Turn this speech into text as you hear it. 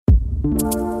Hi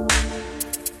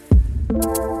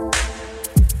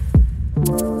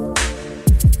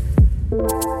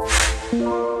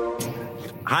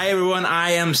everyone,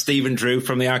 I am Stephen Drew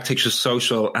from the Architecture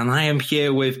Social, and I am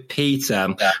here with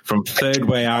Peter from Third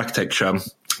Way Architecture.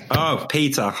 Oh,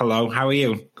 Peter, hello, how are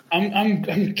you? I'm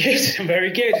good. I'm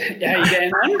very good. How are you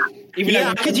getting on?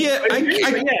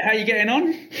 How are you getting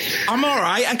on? I'm all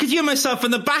right. I could hear myself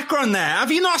in the background there.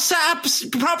 Have you not set up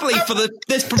properly for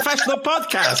this professional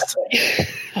podcast?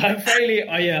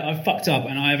 I've fucked up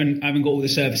and I haven't got all the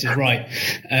services right.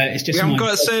 It's just we haven't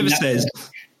got services.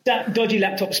 That dodgy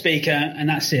laptop speaker, and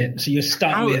that's it. So you're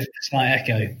stuck with a slight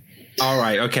echo. All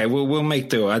right, okay, we'll make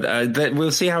do.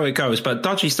 We'll see how it goes. But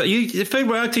dodgy stuff. The Third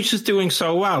Way Architecture's doing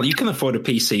so well. You can afford a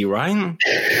PC, right?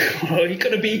 Well, you've got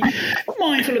to be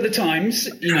mindful of the times.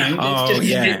 Let's not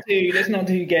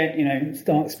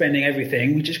start spending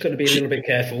everything. We just got to be a little bit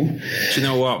careful. Do you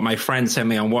know what? My friend sent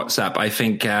me on WhatsApp. I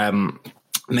think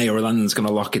Mayor of London's going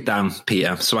to lock it down,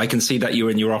 Peter. So I can see that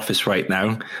you're in your office right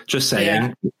now. Just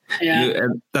saying. Yeah.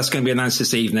 That's going to be announced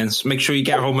this evening. So make sure you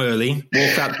get home early.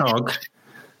 Walk that dog.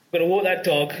 Got to walk that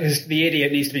dog because the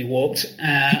idiot needs to be walked.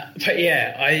 I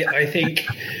think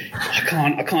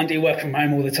I can't do work from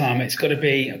home all the time. I've got to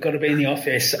be in the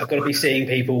office. I've got to be seeing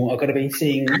people. I've got to be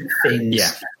seeing things. Yeah.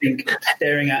 I think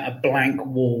staring at a blank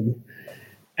wall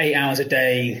 8 hours a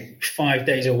day, 5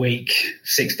 days a week,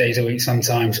 6 days a week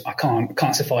sometimes. I can't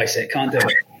suffice it. Can't do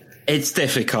it. It's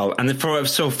difficult. And for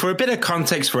a bit of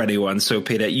context for anyone, so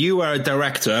Peter, you are a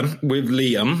director with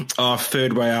Liam of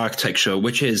Third Way Architecture,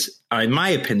 which is, in my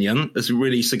opinion, is a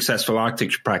really successful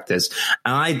architecture practice.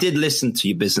 And I did listen to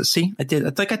your business. See, I did.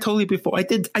 I think I told you before. I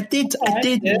did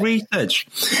research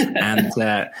and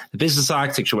the business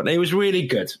architecture one. It was really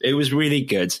good. It was really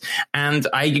good. And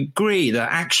I agree that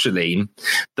actually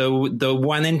the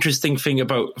one interesting thing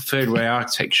about Third Way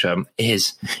Architecture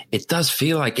is it does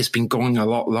feel like it's been going a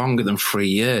lot longer than 3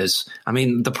 years. I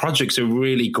mean, the projects are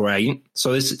really great.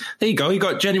 So there you go. You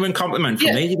got a genuine compliment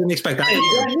from me. You didn't expect that.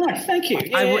 Yeah, thank you.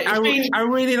 Yeah, I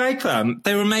really like them.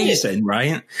 They're amazing,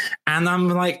 right? And I'm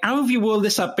like, how have you walled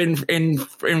this up in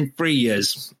 3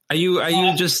 years? Have you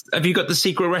got the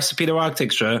secret recipe to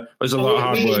architecture, or is it a lot of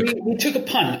hard work? We took a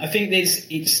punt. I think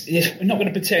we're not going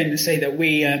to pretend and say that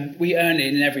we earn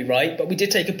it in every right, but we did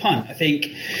take a punt. I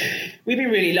think we've been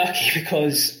really lucky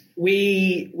because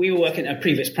we were working at a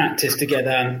previous practice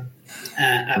together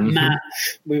at MAP.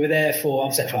 We were there I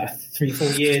was there for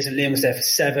 3-4 years, and Liam was there for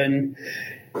 7.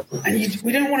 And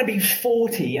we don't want to be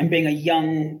 40 and being a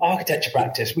young architecture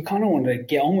practice. We kind of want to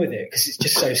get on with it because it's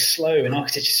just so slow and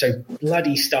architecture is so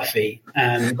bloody stuffy.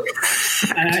 And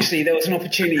actually, there was an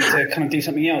opportunity to kind of do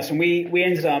something else. And we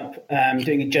ended up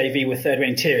doing a JV with Third Way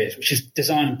Interiors, which is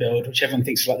design and build, which everyone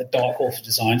thinks is like the dark horse of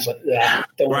design. It's like,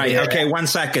 right. Okay. 1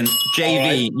 second. JV.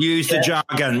 Right. Use the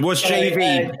jargon. What's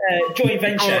JV? Joint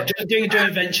venture. Doing a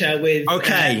joint venture with.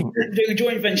 Okay. Doing a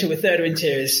joint venture with Third Way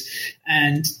Interiors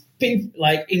and.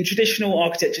 Like in traditional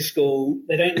architecture school,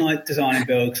 they don't like design and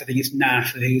build because I think it's naff.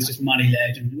 I think it's just money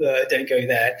led and don't go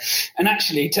there. And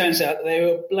actually, it turns out that they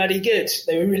were bloody good.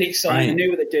 They were really exciting. They knew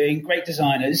what they're doing. Great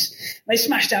designers. They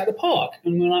smashed out the park.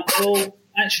 And we're like, well,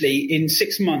 actually, in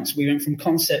 6 months, we went from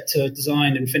concept to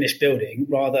designed and finished building,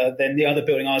 rather than the other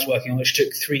building I was working on, which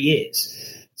took 3 years.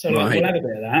 So we'll have a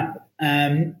bit of that.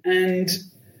 And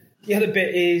the other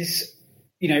bit is.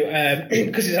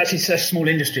 Because it's actually such a small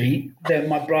industry,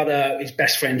 my brother is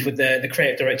best friends with the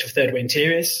creative director of Third Way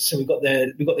Interiors. So we've got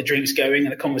the drinks going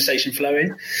and the conversation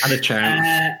flowing. And a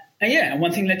chat. And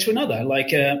one thing led to another,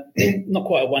 like not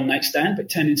quite a one-night stand,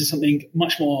 but turned into something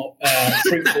much more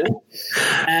fruitful.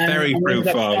 Very fruitful. We ended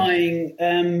up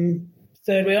buying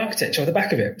Third Way Architecture on the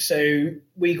back of it. So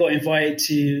we got invited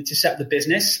to set up the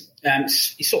business.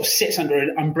 It sort of sits under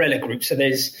an umbrella group. So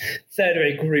there's Third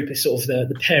Way Group is sort of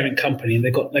the parent company, and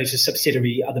they've got loads of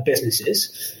subsidiary other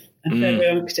businesses. And Third Way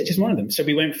Architecture is one of them. So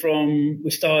we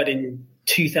started in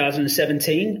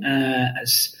 2017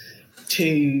 as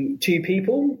two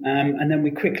people, and then we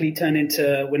quickly turned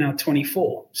into, we're now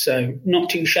 24. So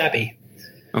not too shabby.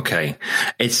 Okay.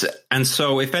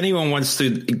 So if anyone wants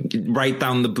to write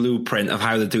down the blueprint of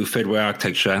how to do Third Way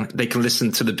Architecture, they can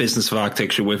listen to the Business of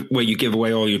Architecture where you give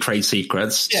away all your trade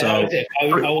secrets. Yeah, so I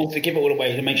want to give it all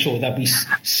away to make sure that we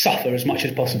suffer as much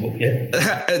as possible.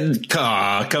 Yeah.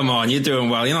 Come on, you're doing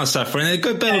well. You're not suffering. It's a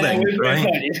good building, right?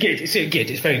 It's good. It's good.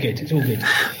 It's very good. It's all good.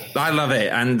 I love it.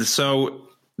 And so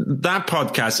that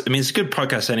podcast, I mean, it's a good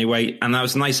podcast anyway, and that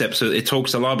was a nice episode. It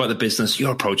talks a lot about the business,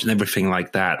 your approach, and everything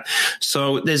like that.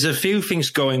 So there's a few things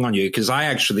going on here because I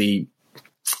actually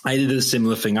I did a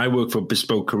similar thing. I worked for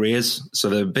Bespoke Careers, so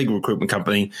the big recruitment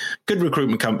company, good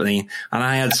recruitment company. And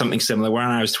I had something similar when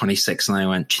I was 26 and I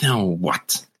went, do you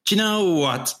know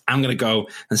what? I'm going to go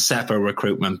and set up a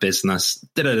recruitment business.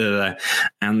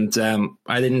 And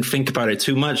I didn't think about it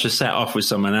too much. I set off with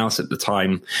someone else at the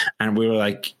time. And we were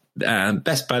like,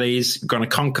 best buddies, going to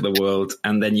conquer the world.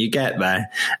 And then you get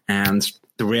there. And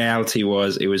the reality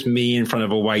was it was me in front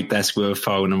of a white desk with a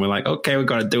phone. And we're like, okay, we've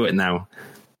got to do it now.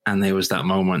 And there was that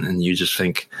moment. And you just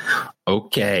think,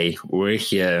 okay, we're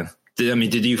here.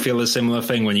 Did you feel a similar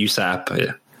thing when you sat up?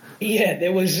 Yeah,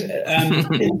 there was...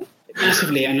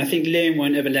 Massively, and I think Liam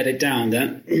won't ever let it down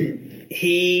that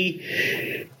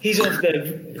he's of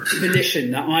the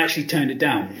volition that I actually turned it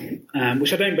down,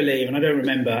 which I don't believe and I don't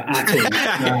remember at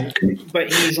all.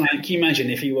 But he's like, can you imagine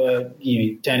if you were,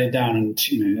 turned it down and,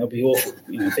 it'll be awful,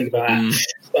 think about that.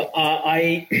 But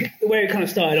the way it kind of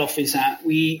started off is that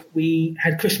we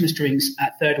had Christmas drinks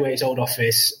at Third Way's old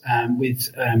office with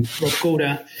Rob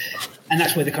Gouda. And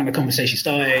that's where the kind of conversation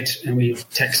started. And we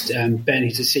text Ben,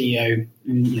 who's the CEO,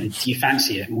 and, do you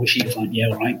fancy it? And he was like, yeah,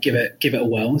 all right, give it a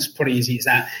whirl. It's probably easy as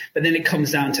that. But then it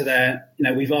comes down to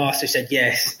we've asked, they said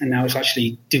yes. And now it's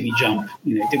actually, did we jump?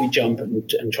 Did we jump and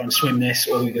try and swim this,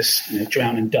 or we just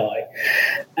drown and die?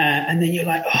 And then you're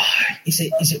like, oh, is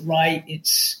it right? And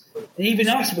even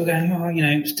us, we're going,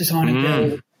 it's design and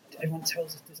build. Everyone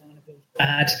tells us design and build is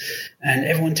bad, and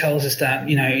everyone tells us that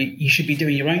you should be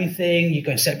doing your own thing. You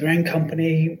go and set up your own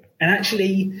company, and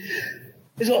actually,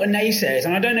 there's a lot of naysayers.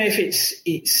 And I don't know if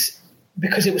it's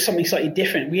because it was something slightly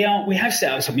different. We have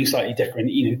set up something slightly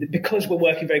different, because we're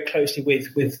working very closely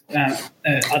with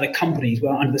other companies. We're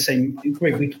under the same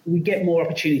group. We get more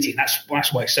opportunity, and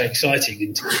that's why it's so exciting.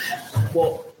 And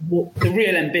what the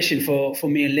real ambition for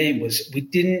me and Liam was, we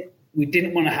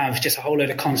didn't want to have just a whole load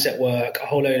of concept work, a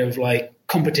whole load of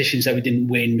competitions that we didn't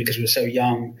win because we were so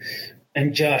young,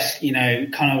 and just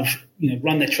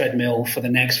run the treadmill for the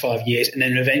next 5 years and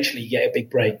then eventually get a big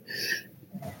break.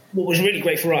 What was really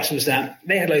great for us was that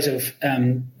they had loads of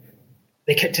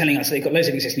they kept telling us they've got loads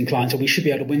of existing clients, so we should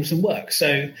be able to win some work.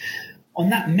 So on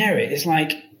that merit, it's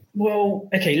like, well,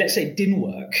 okay, let's say it didn't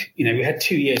work. We had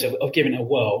 2 years of giving it a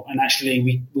whirl, and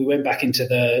actually we went back into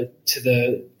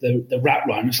the rat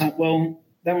run. It's like, well,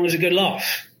 that one was a good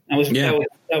laugh. That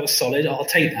was solid. I'll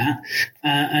take that,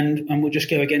 and we'll just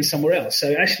go again somewhere else.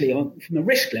 So actually, from the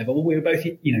risk level, we were both,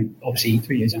 obviously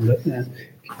 3 years younger,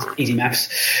 easy maths.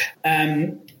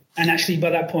 And actually,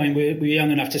 by that point, we were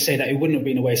young enough to say that it wouldn't have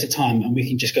been a waste of time, and we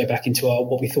can just go back into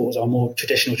what we thought was our more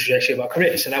traditional trajectory of our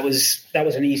career. So that was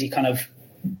an easy kind of,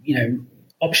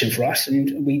 option for us,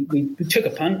 and we took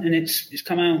a punt, and it's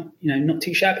come out, not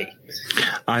too shabby.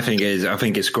 I think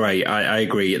it's great. I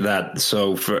agree that.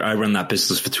 So I ran that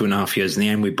business for 2.5 years. In the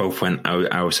end, we both went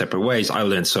our separate ways. I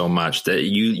learned so much. That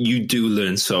you do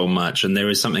learn so much, and there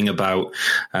is something about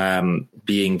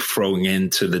being thrown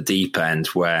into the deep end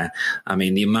where,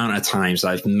 the amount of times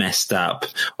I've messed up,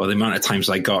 or the amount of times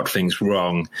I got things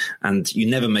wrong, and you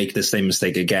never make the same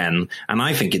mistake again. And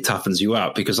I think it toughens you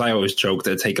up, because I always joke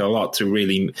that it takes a lot to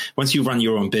really, once you run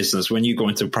your own business, when you go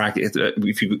into practice,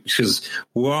 because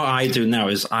what I do now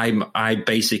is I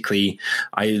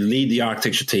lead the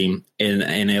architecture team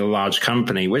in a large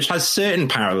company, which has certain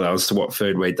parallels to what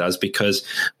Third Way does, because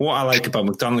what I like about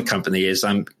McDonald Company is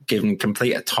I'm given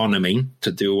complete autonomy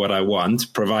to do what I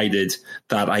want, provided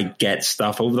that I get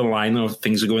stuff over the line or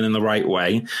things are going in the right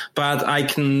way. But I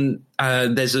can,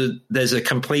 there's a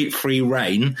complete free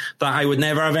reign that I would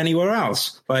never have anywhere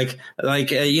else.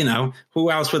 Who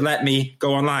else would let me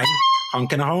go online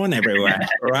honking a horn everywhere,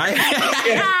 right?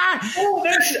 Oh,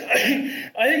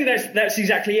 I think that's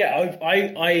exactly it.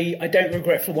 I don't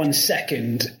regret for 1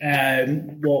 second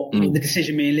what the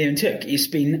decision me and Liam took. It's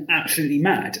been absolutely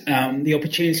mad. The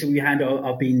opportunities we had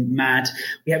are been mad.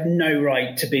 We have no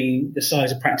right to be the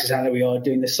size of practice that we are,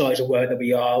 doing the size of work that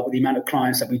we are, with the amount of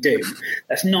clients that we do.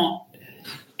 That's not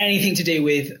anything to do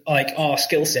with our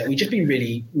skill set. We've just been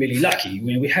really, really lucky.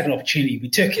 We had an opportunity, we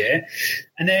took it.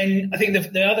 And then I think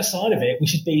the other side of it,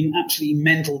 which has been absolutely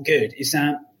mental good, is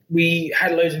that we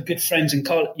had loads of good friends and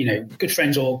good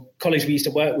friends or colleagues we used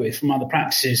to work with from other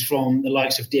practices, from the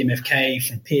likes of DMFK,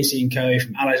 from Piercy & Co,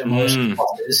 from Allies & Morris, and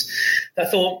others, that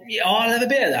thought, yeah, I'll have a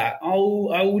bit of that.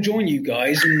 I will join you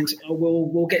guys, and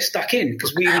we'll get stuck in,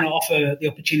 because we want to offer the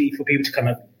opportunity for people to kind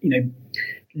of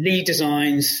lead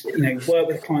designs, work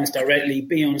with clients directly,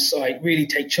 be on site, really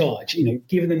take charge,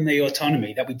 give them the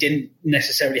autonomy that we didn't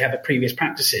necessarily have at previous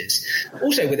practices.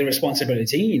 Also with the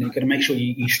responsibility, you've got to make sure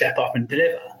you step up and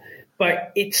deliver.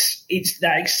 But it's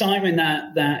that excitement,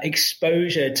 that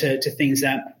exposure to things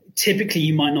that typically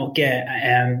you might not get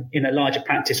in a larger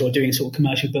practice or doing sort of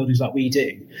commercial buildings like we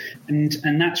do,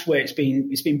 and that's where it's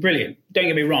been brilliant. Don't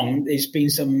get me wrong, there's been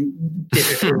some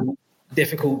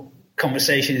difficult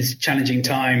conversations, challenging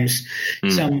times,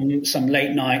 some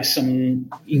late nights,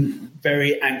 some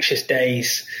very anxious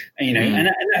days, and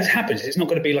that happens. It's not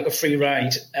going to be like a free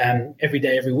ride every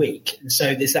day, every week. And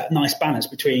so there's that nice balance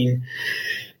between,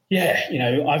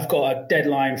 I've got a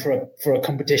deadline for a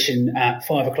competition at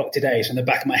 5 o'clock today. So in the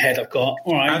back of my head, I've got,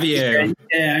 all right. Have you?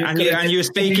 Yeah. And you were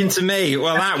speaking to me.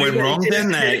 Well, that went wrong,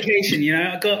 didn't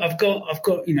it? I've got,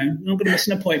 I'm not going to miss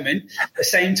an appointment. At the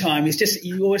same time, it's just,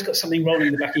 you always got something rolling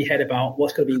in the back of your head about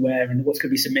what's going to be where and what's going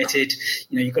to be submitted.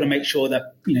 You've got to make sure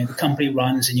that, the company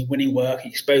runs and you're winning work,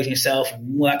 you're exposing yourself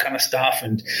and all that kind of stuff.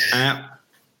 And,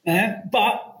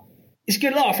 but it's a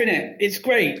good laugh, isn't it? It's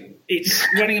great. It's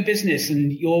running a business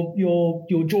and you're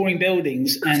drawing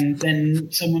buildings and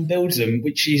then someone builds them,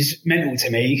 which is mental to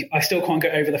me. I still can't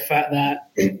get over the fact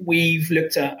that we've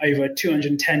looked at over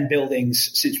 210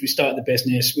 buildings since we started the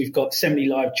business. We've got 70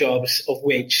 live jobs, of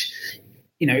which,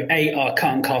 8 are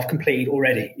cut and carve complete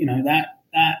already.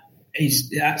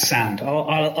 That's sound.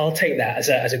 I'll take that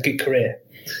as a good career.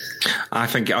 I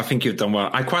think you've done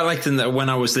well. I quite liked it when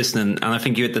I was listening, and I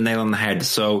think you hit the nail on the head.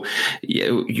 So,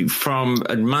 you from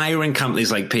admiring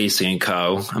companies like Piercy &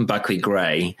 Co. and Buckley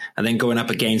Gray, and then going up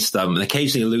against them and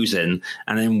occasionally losing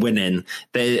and then winning,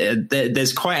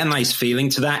 there's quite a nice feeling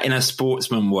to that in a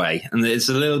sportsman way. And it's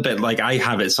a little bit like I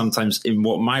have it sometimes in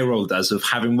what my role does of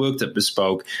having worked at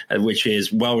Bespoke, which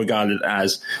is well regarded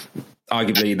as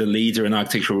arguably the leader in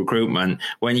architectural recruitment.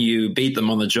 When you beat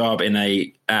them on the job in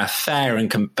a fair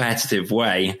and competitive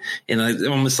way,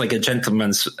 almost like a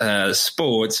gentleman's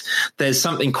sport, there's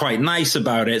something quite nice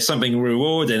about it, something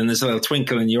rewarding, and there's a little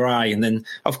twinkle in your eye. And then,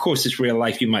 of course, it's real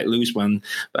life. You might lose one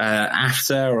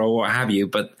after or what have you.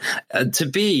 But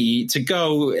to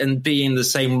go and be in the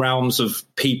same realms of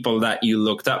people that you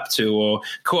looked up to, or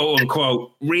quote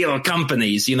unquote real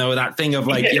companies, that thing of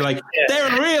like, you're like, they're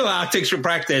a real architectural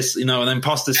practice, and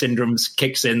imposter syndrome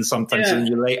kicks in sometimes, and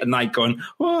you're late at night going,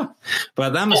 oh,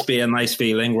 but that must be a nice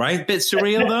feeling, right? Bit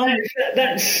surreal though.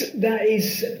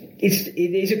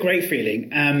 It is a great feeling.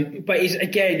 But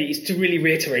it's to really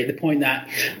reiterate the point that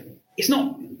it's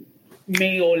not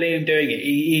me or Liam doing it.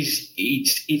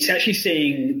 It's actually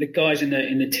seeing the guys in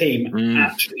the team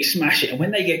absolutely smash it. And when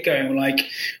they get going, we're like,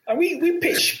 we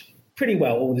pitch pretty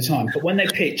well all the time, but when they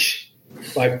pitch,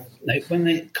 like when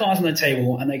the cards on the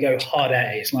table and they go hard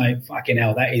at it, it's like, fucking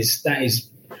hell, that is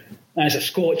a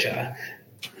scorcher.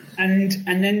 And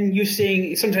then you're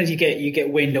seeing, sometimes you get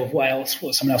wind of what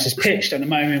someone else has pitched. At the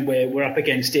moment we're up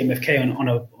against DMFK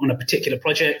on a particular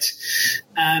project,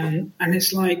 and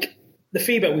it's like the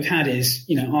feedback we've had is,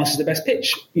 ours is the best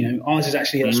pitch. Ours is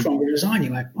actually a stronger design.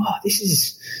 You're like, wow,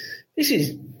 these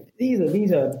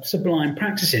are sublime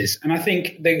practices. And I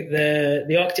think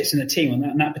the architects in the team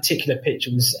on that particular pitch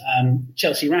was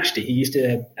Chelsea Rashty, who used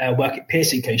to work at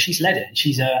Piercy & Co. She's led it.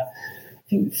 She's a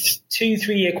 2-3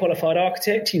 year qualified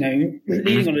architect, leading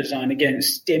on a design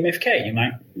against DMFK. You're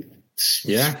like,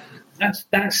 yeah,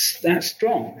 that's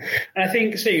strong. And I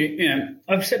think, so,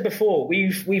 I've said before,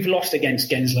 we've lost against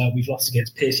Gensler, we've lost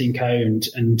against Piercy & Co.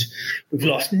 and we've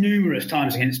lost numerous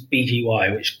times against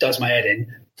BGY, which does my head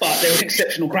in. But there was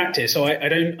exceptional practice, so I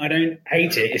don't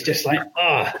hate it. It's just like,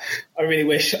 I really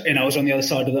wish I was on the other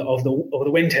side of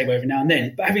the win table every now and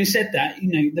then. But having said that,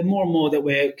 the more and more that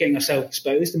we're getting ourselves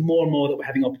exposed, the more and more that we're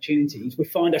having opportunities, we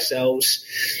find ourselves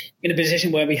in a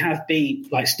position where we have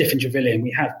beat like Stiff and Trevelyan,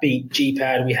 we have beat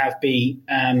GPAD, we have beat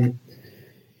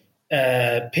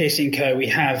Piercy & Co. We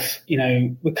have,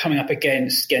 we're coming up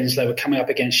against Gensler, we're coming up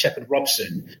against Shepherd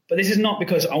Robson. But this is not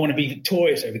because I want to be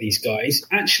victorious over these guys.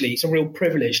 Actually, it's a real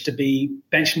privilege to be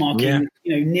benchmarking,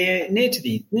 near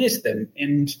to them,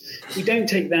 and we don't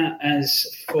take that as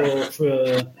for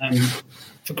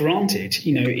granted.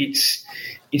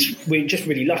 We're just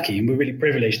really lucky, and we're really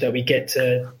privileged that we get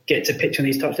to pitch on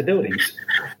these types of buildings.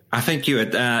 I think you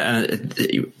hit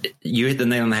the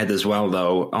nail on the head as well,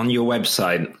 though. On your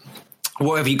website,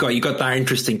 what have you got? You got that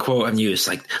interesting quote, and you, it's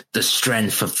like, the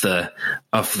strength of the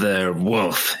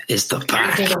wolf is the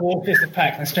pack. The wolf is the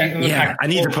pack. The strength of the pack. I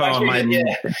need to put on my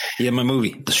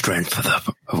movie. The strength of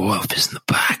the wolf is in the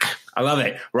pack. I love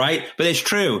it, right? But it's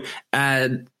true.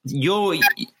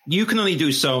 You can only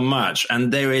do so much,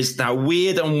 and there is that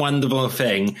weird and wonderful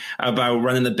thing about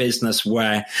running a business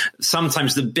where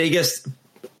sometimes the biggest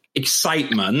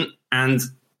excitement and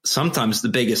sometimes the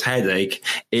biggest headache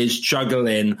is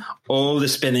juggling all the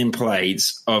spinning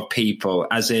plates of people,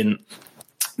 as in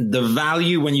the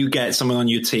value when you get someone on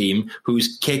your team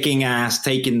who's kicking ass,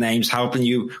 taking names, helping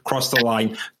you cross the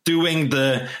line, doing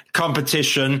the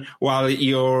competition while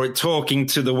you're talking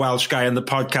to the Welsh guy on the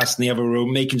podcast in the other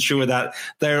room, making sure that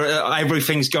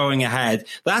everything's going ahead.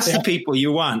 That's the people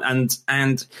you want.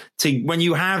 And when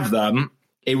you have them,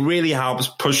 it really helps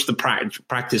push the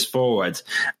practice forward,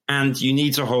 and you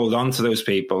need to hold on to those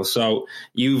people. So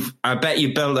I bet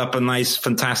you build up a nice,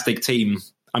 fantastic team.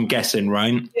 I'm guessing,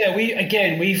 right? Yeah,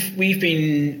 we've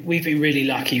been really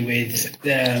lucky with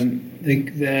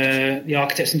the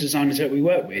architects and designers that we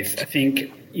work with. I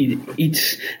think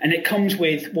it comes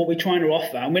with what we're trying to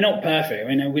offer, and we're not perfect.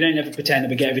 We don't ever pretend that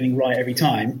we get everything right every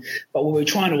time. But what we're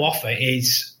trying to offer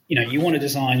is, you want to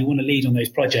design, you want to lead on those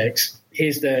projects.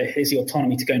 Here's the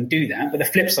autonomy to go and do that. But the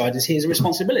flip side is here's the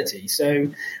responsibility. So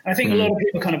I think a lot of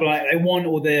people kind of like, they want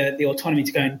all the autonomy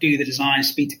to go and do the design,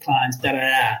 speak to clients, But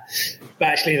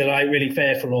actually they're like really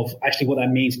fearful of actually what that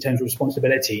means in terms of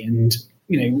responsibility. And,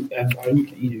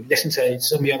 listen to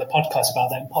some of the other podcasts about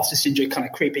that imposter syndrome kind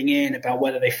of creeping in, about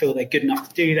whether they feel they're good enough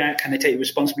to do that. Can they take the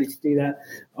responsibility to do that?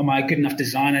 Am I a good enough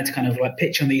designer to kind of like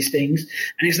pitch on these things?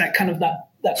 And it's that kind of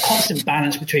that constant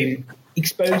balance between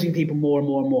exposing people more and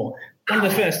more and more. One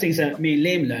of the first things that me and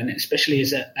Liam learned, especially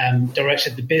as a director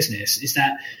of the business, is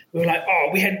that we were like,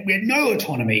 we had no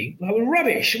autonomy. Like, we're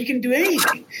rubbish. We can do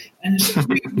anything, and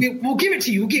we'll give it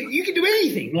to you. You can do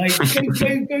anything. Like,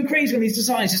 go crazy on these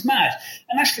designs. It's mad.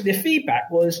 And actually, the feedback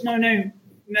was, no, yeah,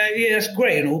 that's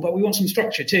great and all, but we want some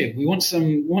structure too. We want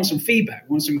some feedback.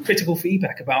 We want some critical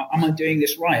feedback about, am I doing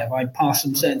this right? Have I passed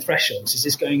some certain thresholds?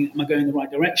 Am I going in the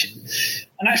right direction?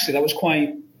 And actually, that was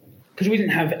quite. Because we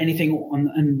didn't have anything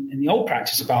in the old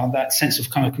practice about that sense of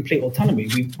kind of complete autonomy.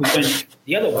 We went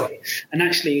the other way. And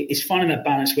actually, it's finding that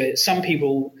balance where some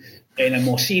people,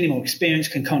 more senior, more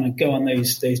experienced, can kind of go on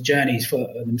those journeys for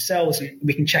themselves, and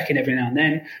we can check in every now and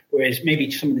then. Whereas maybe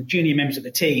some of the junior members of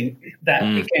the team that,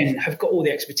 again, have got all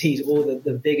the expertise, all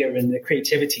the vigor and the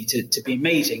creativity to be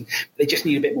amazing, they just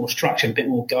need a bit more structure, a bit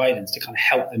more guidance to kind of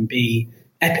help them be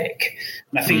epic.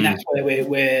 And I think that's where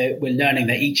we're learning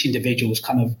that each individual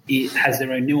has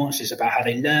their own nuances about how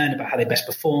they learn, about how they best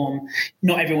perform.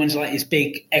 Not everyone's like this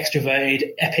big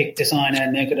extroverted epic designer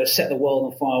and they're going to set the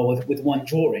world on fire with one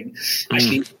drawing.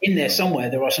 Actually, in there somewhere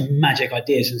there are some magic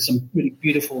ideas and some really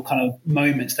beautiful kind of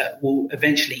moments that will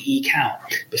eventually eke out.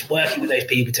 But it's working with those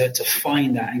people to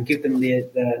find that and give them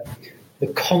the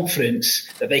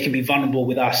confidence that they can be vulnerable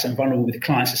with us and vulnerable with the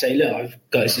clients to say, look, I've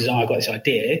got this design, I've got this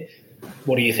idea.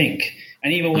 What do you think?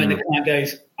 And even when the client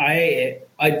goes, I hate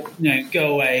it,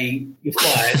 go away, you're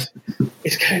fired.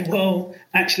 It's going, well,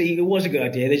 actually, it was a good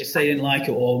idea. They just say they didn't like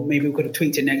it, or maybe we've got to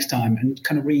tweak it next time, and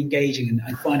kind of re-engaging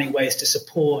and finding ways to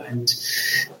support and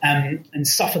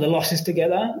suffer the losses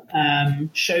together.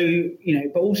 Show,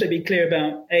 but also be clear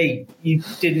about, hey, you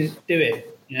didn't do it.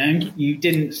 You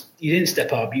didn't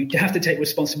step up. You have to take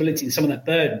responsibility and some of that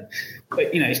burden. But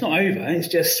it's not over. It's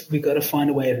just we've got to find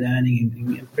a way of learning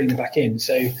and bring them back in.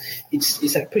 So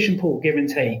it's a push and pull, give and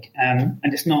take, and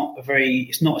it's not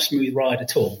a smooth ride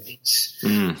at all. It's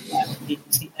the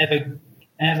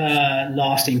ever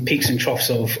lasting peaks and troughs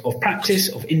of practice,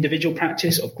 of individual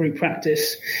practice, of group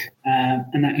practice,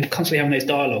 and constantly having those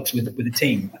dialogues with the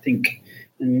team. I think,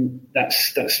 and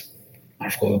that's.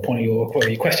 I've got the point of your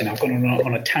question. I've gone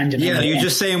on a tangent. Yeah, you're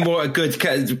just saying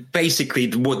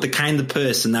basically what the kind of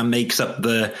person that makes up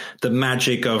the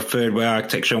magic of third way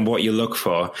architecture and what you look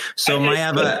for. So my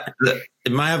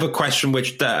other question,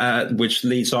 which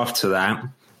leads off to that,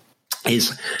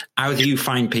 is how do you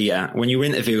find Peter when you're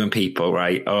interviewing people,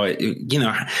 right? Or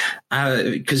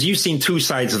because you've seen two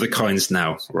sides of the coins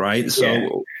now, right? So. Yeah.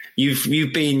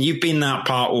 You've been that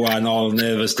part one, all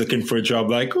nervous, looking for a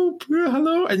job, like, oh,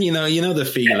 hello, and you know the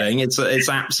feeling. It's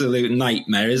absolute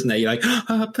nightmare, isn't it? You're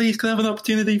like, please, can I have an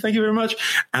opportunity? Thank you very much.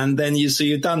 And then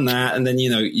you've done that, and then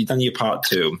you've done your part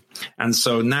two, and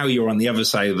so now you're on the other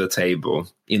side of the table.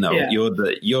 You're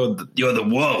the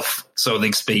wolf, so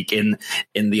to speak, in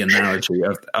the analogy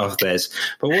of this.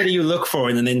 But what do you look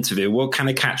for in an interview? What kind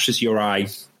of catches your eye?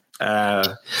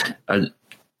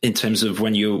 In terms of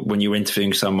when you're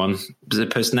interviewing someone, is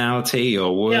it personality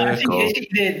or work? Yeah, I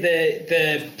think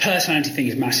the personality thing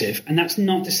is massive, and that's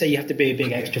not to say you have to be a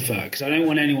big extrovert, because I don't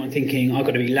want anyone thinking I've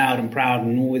got to be loud and proud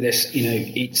and all this.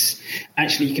 It's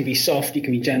actually, you can be soft, you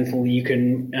can be gentle, you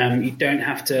can you don't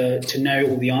have to know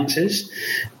all the answers,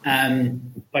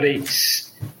 but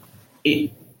it's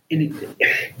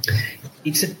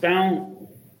about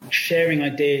sharing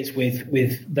ideas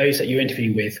with those that you're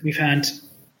interviewing with.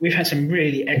 We've had some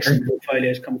really excellent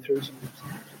portfolios come through.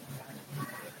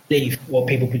 Leave what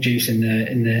people produce in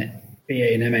the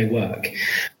BA and MA work,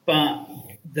 but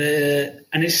and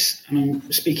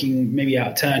I'm speaking maybe out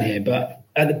of turn here, but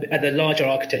at the larger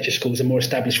architecture schools, the more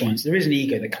established ones, there is an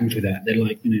ego that comes with that. They're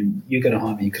like, you're going to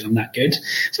hire me because I'm that good.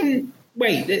 So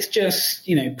wait, let's just,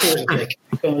 pause a bit,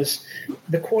 because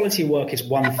the quality of work is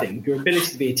one thing. Your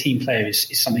ability to be a team player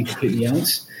is something completely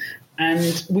else.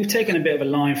 And we've taken a bit of a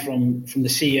line from the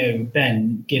CEO,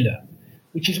 Ben Giller,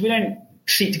 which is we don't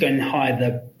seek to go and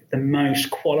hire the most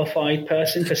qualified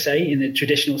person per se in the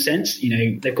traditional sense.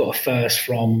 They've got a first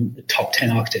from the top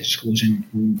 10 architecture schools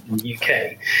in the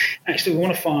UK. Actually, we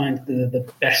want to find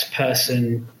the best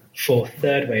person for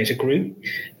Third Way as a group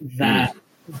that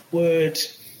would,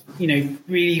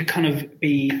 really kind of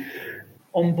be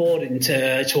on board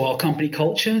into our company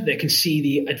culture, that can see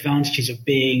the advantages of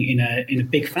being in a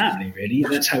big family, really.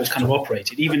 That's how it's kind of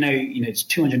operated. Even though, it's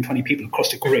 220 people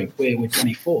across the group, we're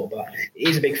 24, but it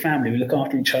is a big family. We look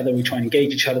after each other, we try and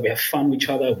engage each other, we have fun with each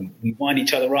other, we wind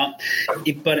each other up.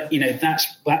 But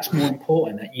that's more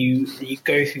important, that you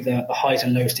go through the highs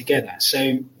and lows together.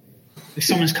 So if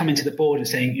someone's coming to the board and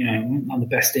saying, I'm the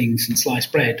best thing since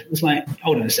sliced bread, it's like,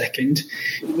 hold on a second.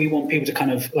 We want people to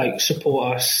kind of like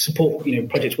support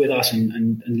projects with us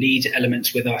and lead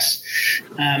elements with us.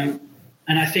 And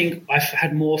I think I've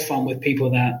had more fun with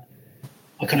people that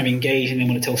are kind of engaging, they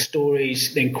want to tell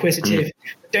stories, they're inquisitive.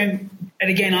 I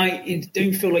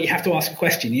don't feel like you have to ask a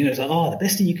question. It's like, the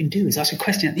best thing you can do is ask a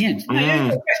question at the end.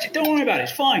 Don't worry about it.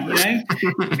 It's fine.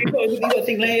 You've got to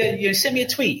think later. Send me a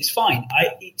tweet. It's fine.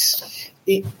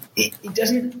 It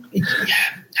doesn't.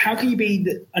 How can you be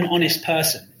an honest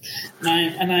person?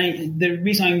 The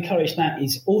reason I encourage that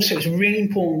is also it's really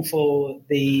important for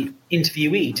the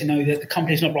interviewee to know that the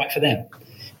company is not right for them.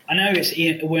 I know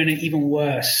we're in an even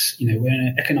worse, we're in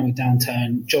an economic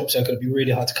downturn. Jobs are going to be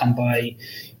really hard to come by.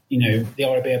 The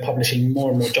RIB are publishing more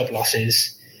and more job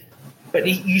losses. But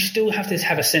you still have to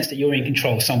have a sense that you're in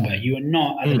control somewhere. You are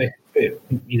not at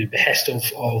the behest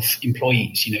of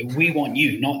employees. We want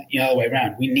you, not the other way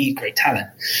around. We need great talent.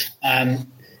 And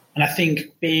I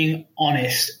think being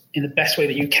honest in the best way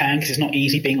that you can, because it's not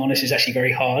easy. Being honest is actually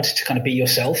very hard to kind of be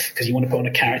yourself, because you want to put on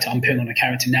a character. I'm putting on a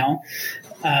character now.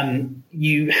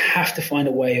 You have to find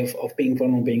a way of being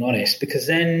vulnerable, being honest, because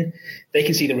then they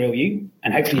can see the real you,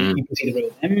 and hopefully you can see the real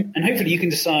them, and hopefully you can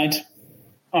decide,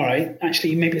 all right,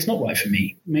 actually maybe it's not right for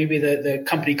me. Maybe the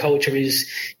company culture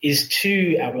is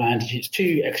too outlandish, it's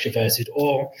too extroverted,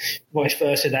 or vice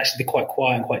versa, it's actually quite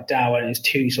quiet and quite dour, and it's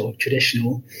too sort of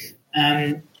traditional.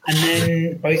 And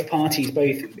then both parties,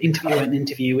 both interviewer and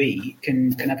interviewee,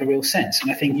 can have a real sense.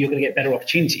 And I think you're going to get better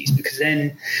opportunities, because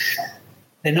then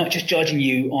they're not just judging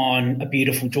you on a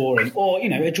beautiful drawing or,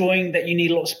 a drawing that you need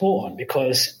a lot of support on,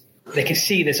 because they can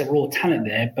see there's a raw talent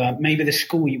there, but maybe the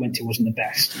school you went to wasn't the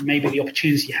best. Maybe the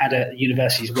opportunities you had at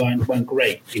universities weren't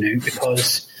great,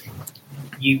 because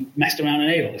you messed around in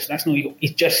A-levels. That's not.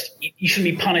 It's just you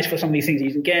shouldn't be punished for some of these things that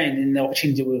you didn't get, and the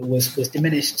opportunity was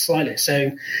diminished slightly.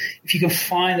 So if you can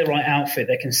find the right outfit,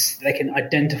 they can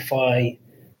identify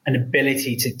an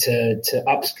ability to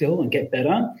upskill and get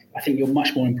better. I think you're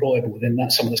much more employable than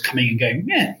that someone that's coming and going,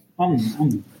 yeah,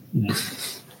 I'm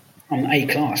A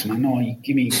class, and I know you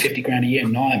give me 50 grand a year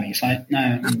and hire me. It's like,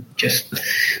 no, just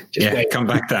wait. Come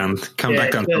back down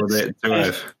to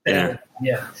earth.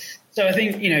 Yeah. So I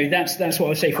think that's what I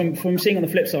would say from seeing on the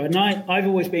flip side. And I've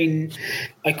always been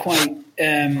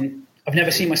I've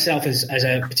never seen myself as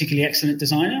a particularly excellent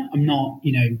designer. I'm not,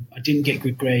 I didn't get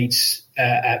good grades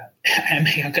at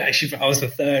MA. I was the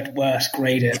third worst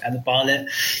grader at the Bartlett.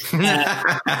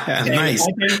 Nice.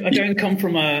 I don't come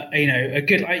from a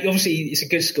good. Obviously, it's a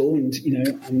good school, and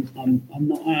I'm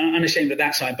not unashamed of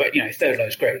that side. But third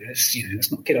lowest grade.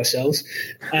 Let's not kid ourselves.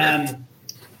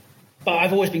 But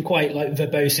I've always been quite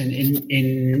verbose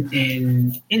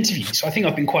in interviews. So I think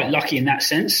I've been quite lucky in that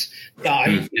sense that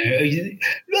I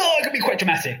can be quite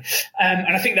dramatic.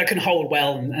 And I think that can hold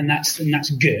well, and that's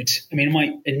good. I mean, it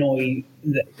might annoy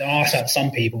the arse out of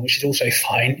some people, which is also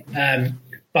fine.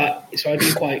 But so I've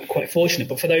been quite fortunate.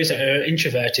 But for those that are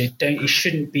introverted, it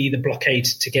shouldn't be the blockade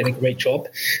to get a great job.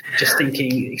 Just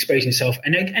thinking, exposing yourself,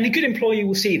 and a good employee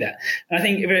will see that. And I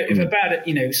think if a bad,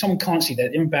 if someone can't see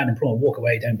that, they're a bad employee, walk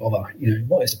away, don't bother.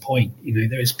 What is the point?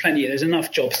 There's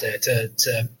enough jobs there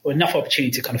or enough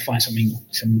opportunity to kind of find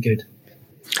something good.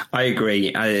 I agree.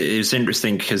 It was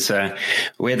interesting because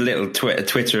we had a little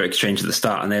Twitter exchange at the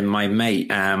start, and then my mate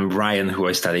Ryan, who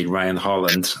I studied, Ryan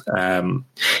Holland,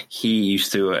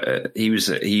 he's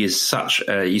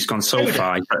gone so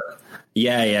far.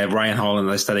 Yeah, Ryan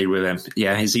Holland. I studied with him.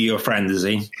 Yeah, is he your friend? Is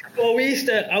he? Well,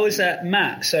 I was at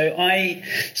Matt, so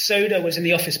Soda was in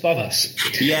the office above us.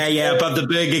 Yeah, above the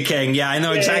Burger King. Yeah, I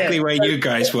know exactly where you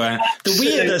guys were. The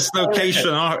weirdest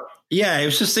location. Yeah, it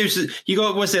was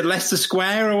was it Leicester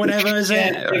Square or whatever, is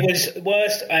it? It was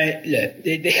worst.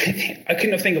 I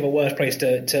couldn't think of a worse place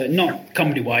to not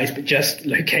company-wise, but just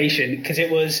location, because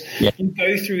it was, you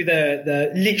go through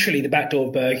the literally the back door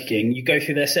of Burger King, you go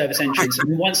through their service entrance,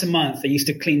 and once a month they used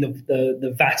to clean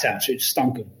the vat out, so it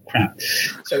stunk of crap.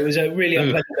 So it was a really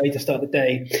unpleasant way to start the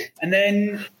day. And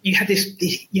then you had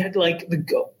like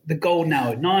the golden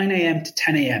hour, 9 a.m. to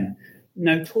 10 a.m.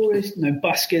 No tourists, no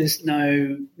buskers,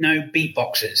 no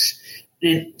beatboxers.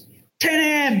 And 10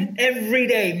 a.m. every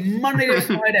day, Monday to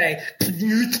Friday. I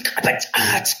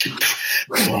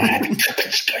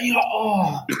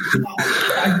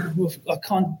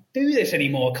can't do this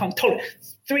anymore. I can't tolerate.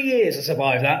 3 years I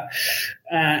survived that.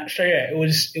 So yeah, it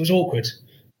was awkward.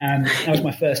 That was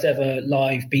my first ever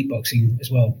live beatboxing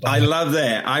as well. I love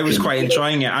that. I was quite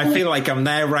enjoying it. I feel like I'm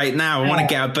there right now. I want to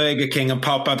get a Burger King and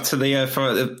pop up to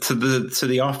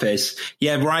the office.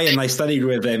 Yeah, Ryan, I studied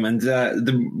with him, and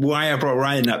why I brought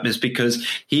Ryan up is because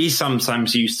he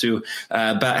sometimes used to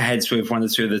butt heads with one or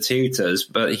two of the tutors,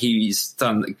 but he's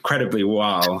done incredibly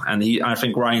well, and I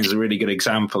think Ryan's a really good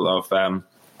example of.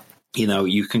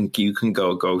 You can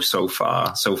go so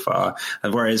far.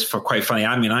 Whereas quite funny,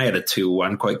 I mean, I had a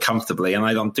 2-1 quite comfortably, and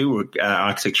I don't do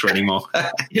architecture anymore.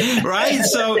 Right.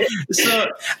 So,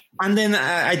 and then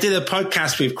I did a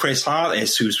podcast with Chris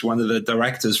Hartis, who's one of the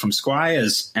directors from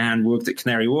Squires and worked at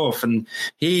Canary Wharf. And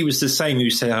he was the same.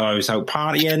 He said, I was out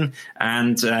partying,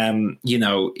 and,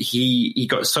 he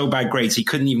got so bad grades, he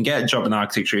couldn't even get a job in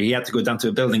architecture. He had to go down to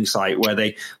a building site where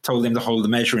they told him to hold the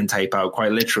measuring tape out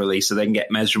quite literally so they can get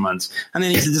measurements. And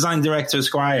then he's the design director of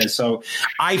Squires. So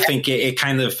I think it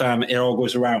kind of, it all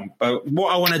goes around. But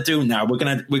what I want to do now, we're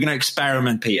going to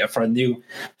experiment, Peter, for a new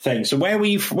thing. So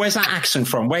where's that accent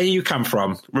from? Where do you come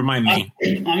from? Remind me.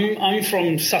 I'm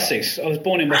from Sussex. I was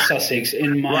born in West Sussex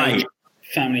in my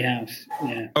family house.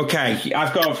 Yeah. Okay,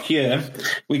 I've got here.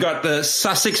 We got the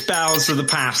Sussex bells of the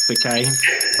past. Okay,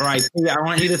 right. I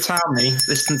want you to tell me.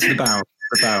 Listen to the bells.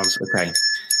 The bells. Okay.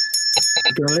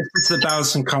 You're gonna listen to the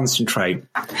bells and concentrate.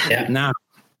 Yeah. Now,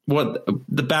 what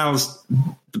the bells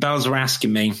are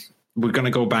asking me. We're going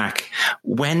to go back.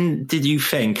 When did you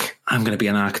think I'm going to be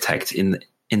an architect in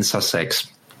Sussex?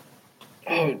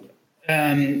 Oh,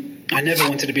 I never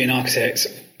wanted to be an architect.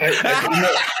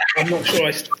 I'm not sure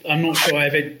I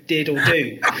ever did or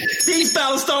do. These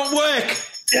bells don't work.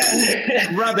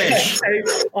 Rubbish. So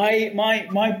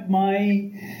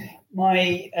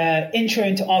my intro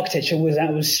into architecture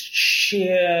was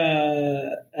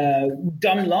sheer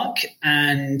dumb luck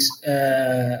and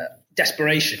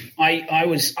desperation. I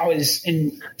was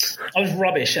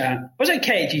rubbish at. I was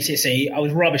okay at GCSE. I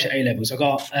was rubbish at A levels. I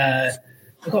got a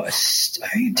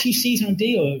 2 C's and a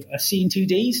D, or a C and 2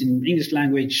 D's in English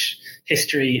language,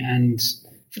 history, and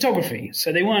photography.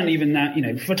 So they weren't even that.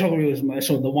 Photography was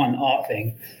sort of the one art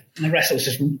thing, and the rest was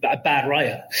just a bad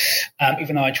writer.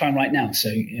 Even though I try and write now, so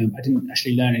I didn't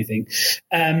actually learn anything.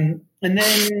 And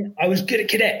then I was good at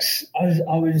cadets. I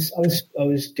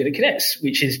was good at cadets,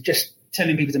 which is just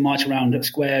telling people to march around at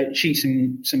square, shoot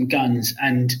some guns,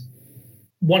 and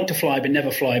want to fly but never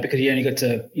fly, because you only got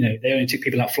to, they only took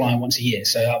people out flying once a year.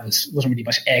 So wasn't really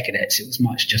much air cadets. It was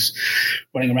much just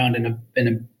running around in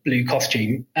a blue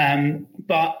costume.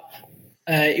 But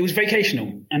it was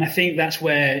vocational, and I think that's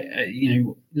where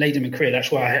later in my career,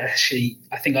 that's where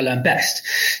I think I learned best.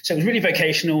 So it was really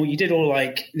vocational. You did all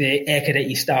like the air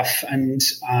cadet-y stuff, and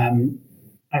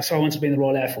so I wanted to be in the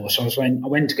Royal Air Force. So I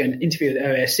went to go and interview at the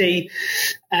OASC,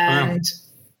 and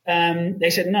they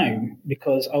said no,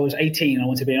 because I was 18 and I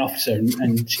wanted to be an officer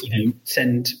and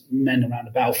send men around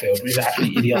the battlefield. It was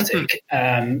absolutely idiotic.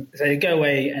 So they go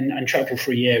away and travel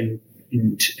for a year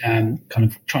and kind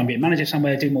of try and be a manager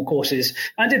somewhere, do more courses.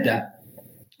 I did that.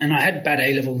 And I had bad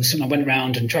A-levels, and I went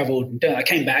around and travelled. And I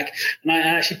came back, and I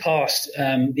actually passed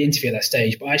the interview at that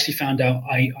stage, but I actually found out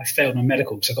I failed my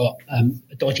medical because I got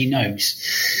a dodgy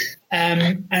nose.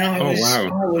 And I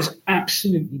was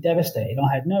absolutely devastated. I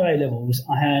had no A-levels.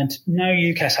 I had no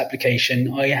UCAS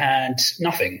application. I had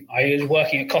nothing. I was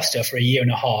working at Costa for a year and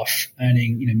a half,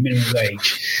 earning minimum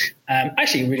wage. I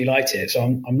actually really liked it, so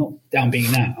I'm not down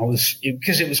being that.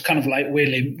 Because it was kind of like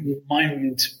weirdly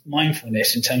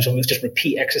mindfulness in terms of it was just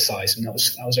repeat exercise, and that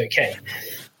was okay.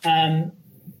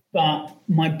 But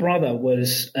my brother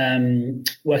was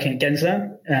working at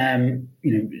Gensler.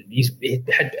 He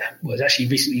was actually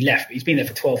recently left, but he's been there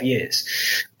for 12 years.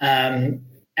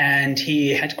 And he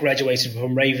had graduated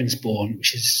from Ravensbourne,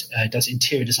 which does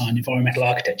interior design, environmental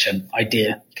architecture.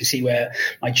 Idea. You can see where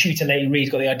my tutor, Leighton Reed,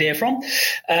 got the idea from.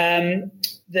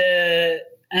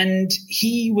 And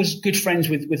he was good friends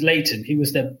with Leighton. He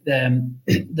was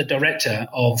the director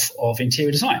of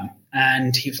interior design.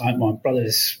 and he was like, my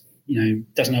brother's,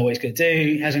 doesn't know what he's going to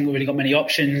do. He hasn't really got many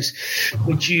options.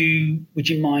 Would you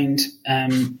mind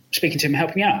speaking to him,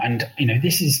 helping out? And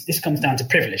this comes down to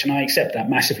privilege, and I accept that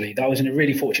massively. That I was in a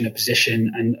really fortunate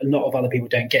position, and a lot of other people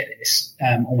don't get this.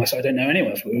 Almost, I don't know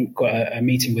anyone else. We got a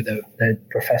meeting with the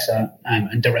professor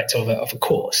and director of a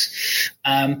course,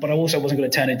 but I also wasn't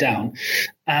going to turn it down.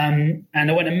 And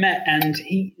I went and met, and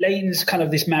Leighton's kind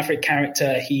of this maverick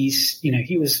character.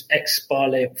 He was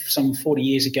ex-Bartlett some 40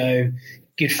 years ago.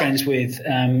 Good friends with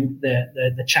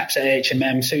the chaps at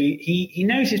HMM, so he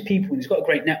knows his people and he's got a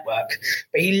great network,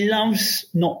 but he loves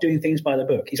not doing things by the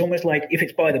book. He's almost like, if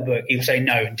it's by the book, he'll say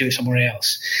no and do it somewhere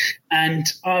else. And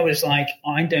I was like,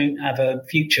 I don't have a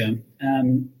future.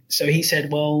 So he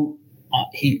said, well,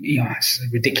 it's a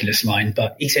ridiculous line,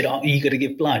 but he said, "Oh, you got to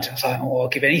give blood." I was like, "Oh, I'll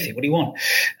give anything. What do you want?"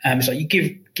 So you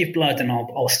give blood, and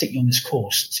I'll stick you on this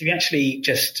course. So he actually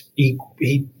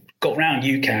he got round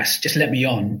UCAS, just let me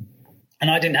on. And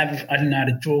I didn't know how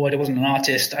to draw. I wasn't an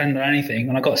artist. I didn't know anything.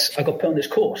 And I got put on this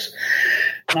course.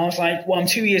 And I was like, well, I'm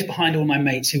 2 years behind all my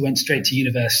mates who went straight to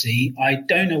university. I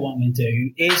don't know what I'm going to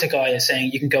do. Here's a guy who's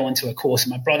saying you can go onto a course. And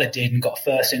my brother did and got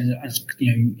first in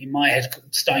my head,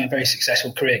 starting a very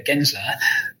successful career at Gensler.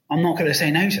 I'm not going to say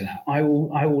no to that. I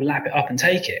will lap it up and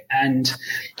take it. And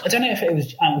I don't know if it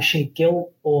was out of sheer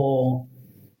guilt, or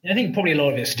I think probably a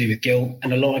lot of it's to do with guilt,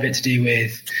 and a lot of it to do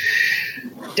with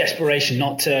desperation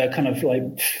not to kind of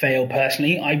like fail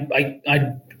personally.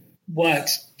 I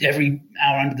worked every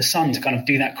hour under the sun to kind of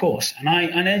do that course, and I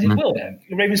did well there.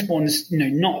 Ravensbourne's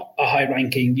not a high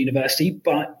ranking university,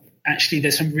 but actually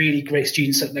there's some really great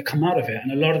students that come out of it,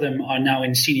 and a lot of them are now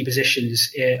in senior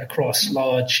positions across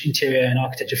large interior and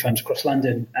architecture firms across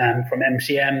London, from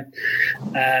MCM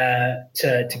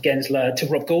to Gensler to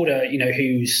Rob Gulder,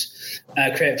 who's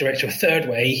creative director of Third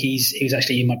Way. He was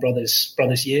actually in my brother's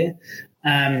year.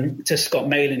 To Scott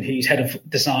Malin, who's head of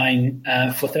design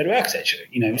for Third Way Architecture,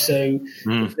 so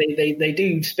they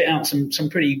do spit out some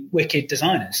pretty wicked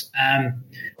designers.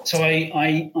 So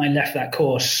I left that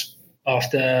course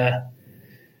after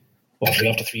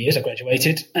 3 years. I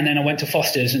graduated, and then I went to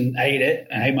Foster's and hated it.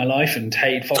 I hate my life and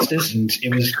hated Foster's, and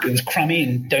it was crummy,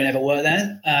 and don't ever work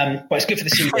there. But it's good for the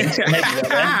CV. So maybe work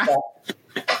there, but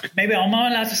maybe am I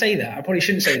allowed to say that? I probably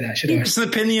shouldn't say that, should I? It's an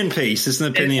opinion piece. Piece.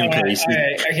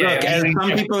 Okay.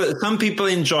 Look, some people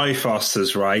enjoy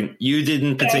Foster's, right? You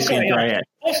didn't particularly enjoy it.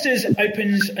 Foster's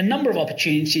opens a number of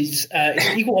opportunities. It's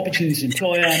an equal opportunities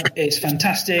employer. It's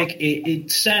fantastic.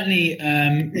 It certainly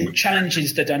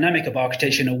challenges the dynamic of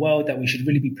architecture in a world that we should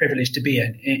really be privileged to be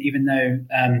in, even though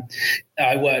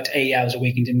I worked 80 hours a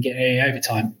week and didn't get any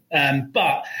overtime.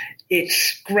 But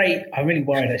it's great. I'm really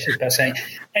worried, I should about saying.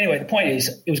 Anyway, the point is,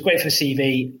 it was great for the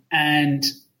CV. And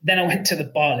then I went to the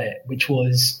Bartlett, which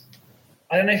was,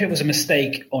 I don't know if it was a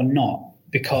mistake or not,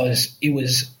 because it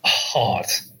was hard.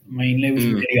 I mean, it was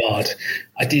really hard.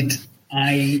 I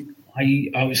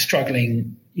was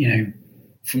struggling,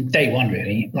 from day one,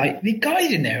 really. Like, the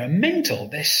guys in there are mental.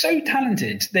 They're so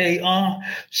talented. They are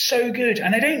so good.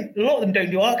 And a lot of them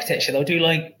don't do architecture. They'll do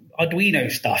like Arduino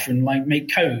stuff and like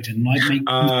make code and like make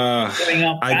going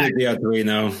up. I did the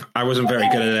Arduino. I wasn't very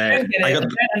good at it. I don't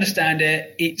understand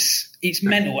it. It's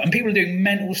mental, and people are doing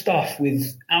mental stuff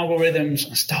with algorithms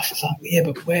and stuff. It's like, yeah,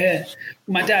 but where?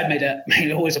 My dad made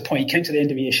always a point. He came to the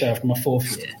end of the year show after my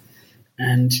fourth year,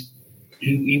 and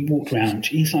he walked around.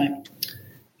 He's like,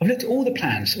 I've looked at all the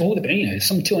plans,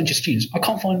 some 200 students. I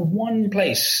can't find one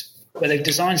place where they've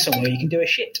designed somewhere you can do a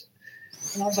shit.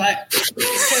 And I was like,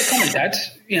 come on, Dad,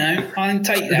 I'll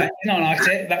take that. He's not an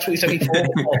architect. That's what he's looking for.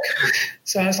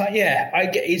 So I was like, yeah, I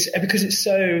get it, because it's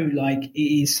so like, it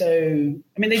is so,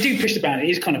 I mean, they do push the boundary.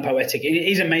 It is kind of poetic. It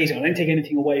is amazing. I don't take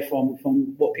anything away from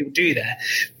what people do there,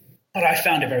 but I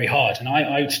found it very hard, and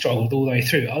I struggled all the way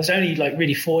through. I was only like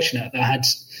really fortunate that I had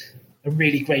a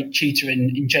really great tutor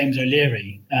in James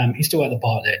O'Leary. He's still at the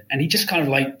Bartlett, and he just kind of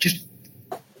like, just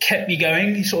kept me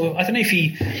going. He sort of, I don't know if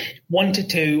he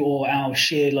wanted to, or out of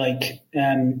sheer like,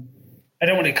 I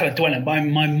don't want to kind of dwell on it.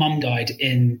 My mum died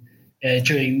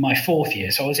during my fourth year,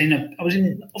 so I was in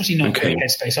obviously not a great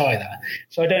headspace either.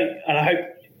 So I hope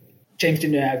James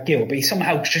didn't have guilt, but he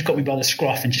somehow just got me by the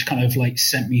scruff and just kind of like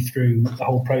sent me through the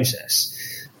whole process.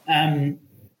 And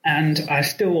I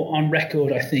still, on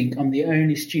record, I think I'm the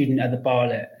only student at the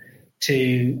Bartlett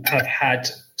to have had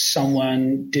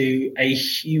someone do a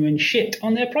human shit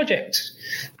on their project.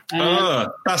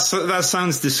 That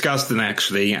sounds disgusting,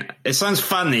 actually. It sounds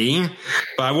funny,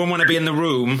 but I wouldn't want to be in the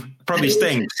room. Probably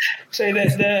stinks. So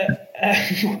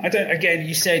I don't. Again,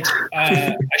 you said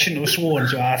I shouldn't have sworn.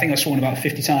 Joe. I think I've sworn about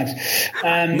 50 times.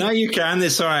 No, you can.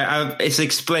 It's all right. It's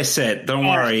explicit. Don't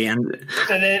worry. And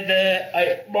so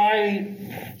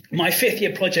my 5th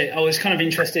year project, I was kind of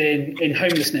interested in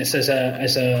homelessness as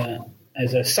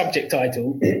a subject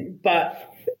title, but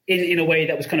in a way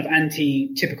that was kind of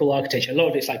anti-typical architecture. A lot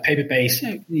of it's like paper-based.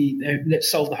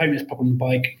 Let's solve the homeless problem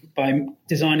by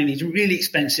designing these really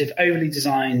expensive, overly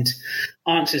designed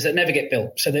answers that never get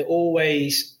built. So they're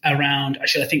always around,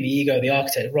 actually, I think the ego of the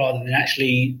architect rather than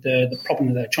actually the problem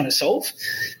that they're trying to solve.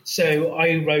 So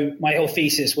I wrote, my whole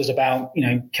thesis was about,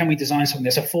 can we design something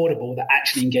that's affordable that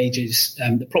actually engages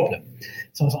the problem?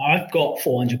 So I was like, I've got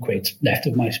 400 quid left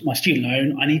of my student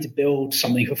loan. I need to build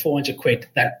something for 400 quid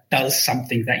that does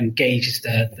something that engages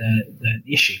the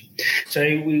issue. So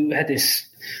we had this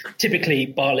typically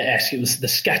Bartlett-esque. It was the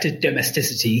scattered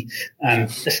domesticity, the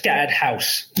scattered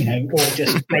house, or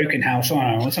just broken house,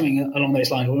 or something along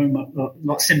those lines, or a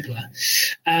lot simpler.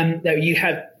 That you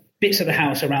have bits of the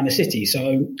house around the city.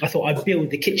 So I thought I'd build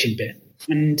the kitchen bit.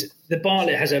 And the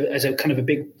Bartlett has a kind of a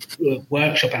big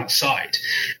workshop outside.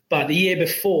 But the year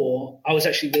before, I was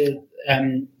actually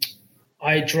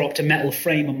I dropped a metal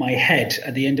frame on my head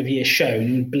at the end of year show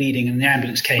and bleeding, and the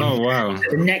ambulance came. Oh, wow.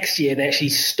 So the next year, they actually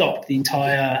stopped the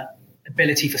entire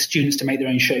ability for students to make their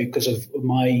own show because of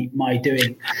my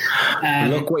doing.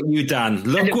 Look what you done.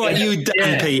 Look what you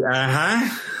done, Peter.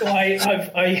 So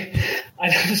I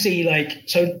obviously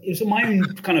so it was my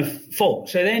own kind of fault.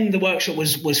 So then the workshop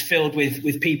was filled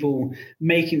with people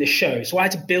making the show. So I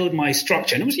had to build my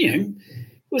structure, and it was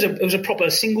it was a proper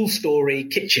single story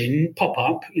kitchen pop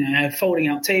up. Had folding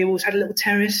out tables, had a little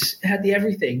terrace, it had the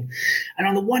everything. And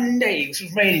on the one day, it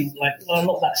was raining like a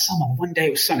lot that summer. One day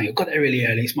it was sunny. I got there really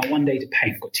early. It's my one day to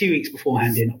paint. I've got 2 weeks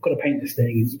beforehand in. I've got to paint this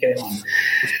thing and get it on.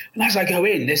 And as I go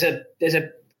in, there's a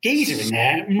geezer in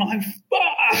there. I'm like, what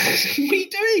are you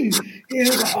doing? He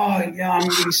was like, oh yeah, I'm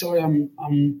really sorry.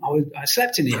 I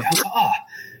slept in here. I was like,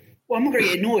 well, I'm not going to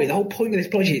get annoyed. The whole point of this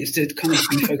project is to kind of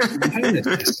be focused on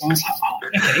homelessness. So I was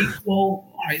like, okay, well,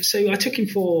 all right. So I took him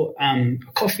for a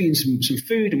coffee and some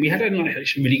food, and we had a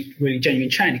really, really genuine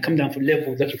chat. He'd come down from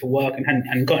Liverpool looking for work and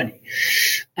hadn't got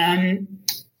any.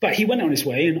 But he went on his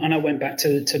way, and I went back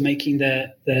to making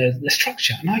the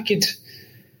structure, and I could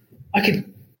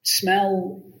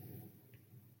smell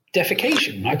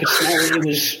defecation. I could smell it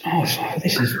was,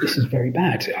 this is very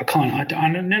bad. I can't,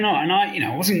 and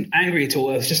I wasn't angry at all.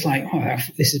 I was just like,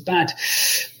 this is bad.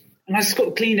 And I just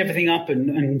got cleaned everything up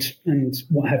and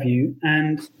what have you.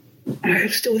 And I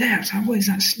was still there. I was like, what is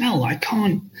that smell? I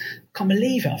can't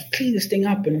believe it. I've cleaned this thing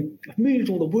up and I've moved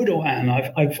all the wood away, and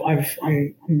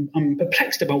I'm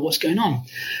perplexed about what's going on.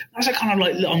 As I kind of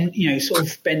I'm sort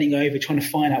of bending over trying to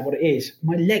find out what it is,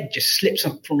 my leg just slips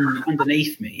up from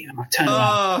underneath me, and I turn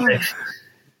around.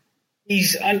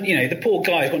 He's the poor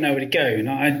guy's got nowhere to go, and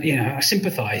I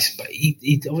sympathise, but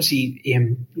he obviously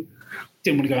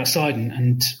didn't want to go outside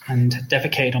and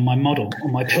defecate on my model,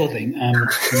 on my building, and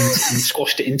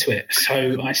squashed it into it.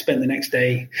 So I spent the next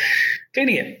day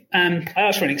cleaning it. I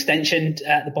asked for an extension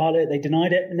at the Bartlett. They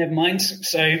denied it. Never mind.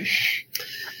 So,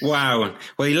 wow.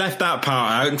 Well, he left that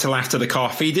part out until after the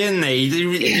coffee, didn't he?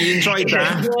 You enjoyed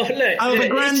that? Well, look, I'll have a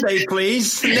grande,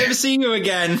 please. Never see you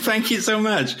again. Thank you so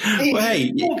much. Well,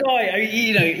 hey, poor guy.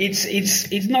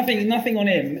 It's nothing on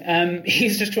him.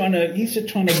 He's just trying to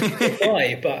get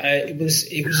by. But it was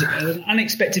an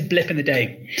unexpected blip in the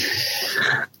day.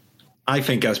 I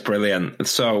think that's brilliant.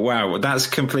 So, wow, that's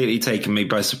completely taken me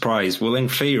by surprise. Well, in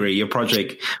theory, your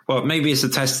project, well, maybe it's a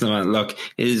testament, look,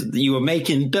 is you were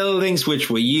making buildings which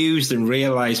were used and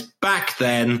realized back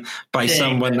then by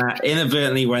someone that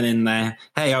inadvertently went in there.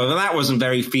 Hey, that wasn't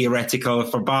very theoretical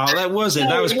for Bartlett, was it?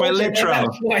 That was quite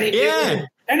literal. Yeah.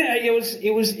 And it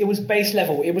was base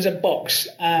level. It was a box.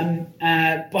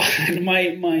 But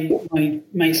my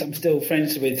mates I'm still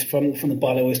friends with from the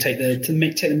Bartlett always take the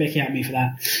mickey at me for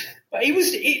that. But it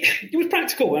was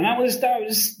practical, and that was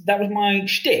my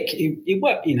shtick. It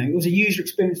worked, it was a user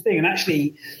experience thing. And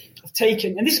actually, I've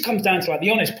taken, and this comes down to the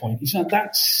honest point.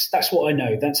 That's what I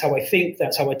know. That's how I think.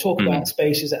 That's how I talk about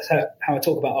spaces. That's how I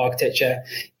talk about architecture.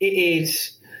 It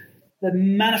is the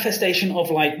manifestation of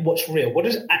what's real. What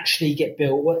does actually get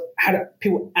built? How do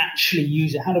people actually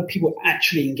use it? How do people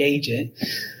actually engage it?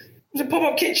 It was a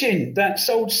pop-up kitchen that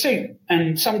sold soup,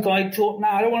 and some guy thought, no,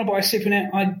 I don't want to buy soup in it.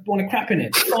 I want to crap in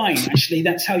it. Fine, actually,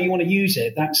 that's how you want to use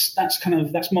it. That's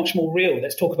much more real.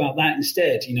 Let's talk about that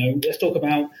instead. Let's talk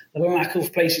about the lack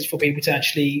of places for people to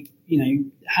actually,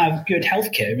 have good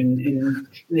healthcare in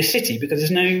this city because there's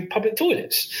no public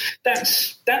toilets.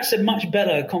 That's a much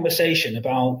better conversation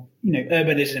about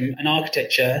urbanism and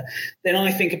architecture, then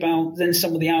I think about then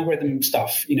some of the algorithm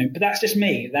stuff, but that's just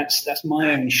me. That's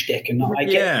my own shtick, and I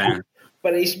get that.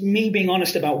 But it's me being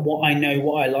honest about what I know,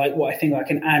 what I like, what I think I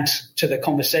can add to the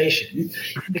conversation,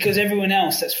 because everyone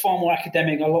else that's far more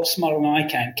academic, a lot smarter than I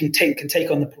can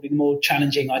take on the probably more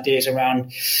challenging ideas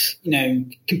around,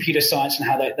 computer science and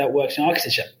how that works in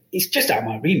architecture. It's just out of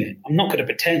my remit. I'm not going to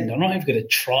pretend. I'm not even going to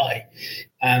try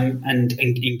and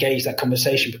engage that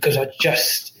conversation, because I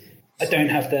don't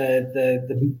have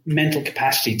the mental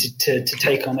capacity to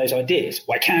take on those ideas.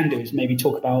 What I can do is maybe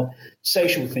talk about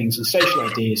social things and social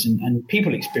ideas and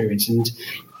people experience, and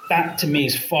that to me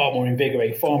is far more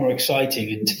invigorating, far more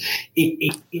exciting, and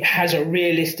it has a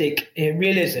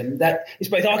realism that is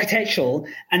both architectural,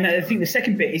 and I think the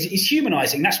second bit is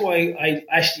humanizing. That's why I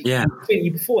actually tweeted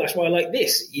you before. That's why I like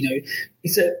this.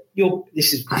 This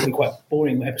is quite a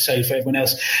boring episode for everyone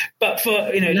else, but for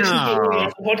listening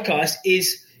to the podcast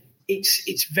is.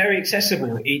 It's very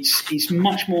accessible. It's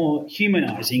much more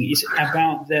humanizing. It's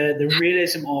about the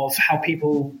realism of how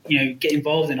people get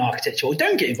involved in architecture or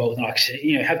don't get involved in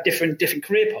architecture. Have different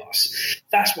career paths.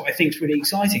 That's what I think is really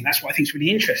exciting. That's what I think is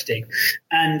really interesting.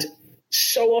 And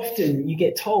so often you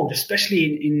get told,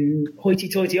 especially in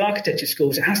hoity-toity architecture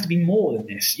schools, it has to be more than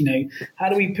this. How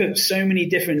do we put so many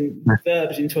different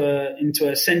verbs into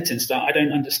a sentence that I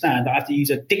don't understand? I have to use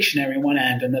a dictionary on one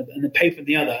end and the paper on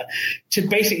the other to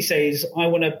basically say is I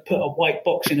want to put a white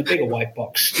box in a bigger white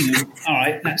box. All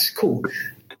right, that's cool.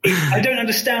 I don't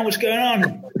understand what's going on.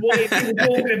 What are people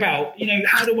talking about?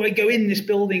 How do I go in this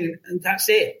building and that's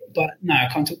it? But no, I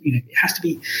can't talk. It has to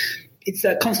be. It's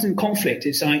a constant conflict.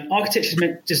 It's like architecture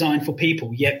is designed for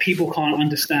people, yet people can't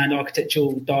understand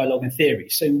architectural dialogue and theory.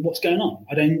 So what's going on?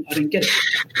 I don't get it.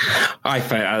 I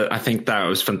think that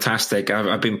was fantastic.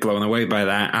 I've been blown away by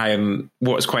that.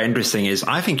 What's quite interesting is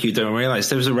I think you don't realize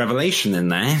there was a revelation in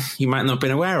there you might not have been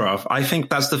aware of. I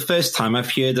think that's the first time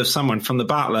I've heard of someone from the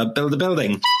Bartlett build a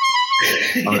building.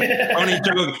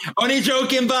 Only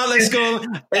joking, Bartlett School.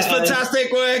 It's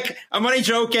fantastic work. I'm only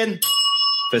joking.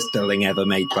 First building ever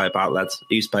made by Bartlett,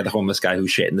 used by the homeless guy who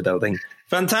shit in the building.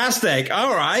 Fantastic.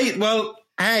 All right. Well,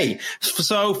 hey,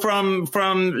 so from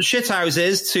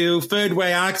shithouses to third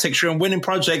way architecture and winning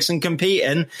projects and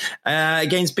competing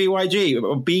against BYG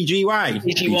or BGY.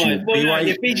 BGY.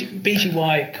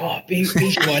 BGY. God,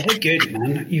 BGY, they're good,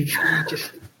 man. You've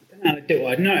just... I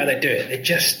don't know how they do it.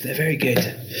 They're very good.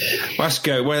 Well, that's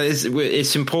good. Well,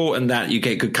 it's important that you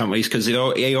get good companies because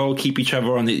they all keep each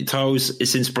other on their toes.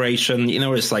 It's inspiration.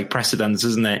 It's like precedence,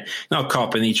 isn't it? Not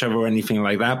copying each other or anything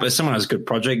like that. But if someone has a good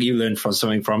project, you learn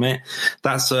something from it.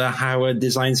 That's how a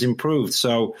design's improved.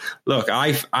 So, look,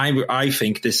 I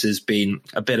think this has been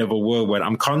a bit of a whirlwind.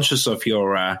 I'm conscious of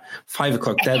your 5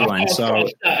 o'clock deadline. Of course, all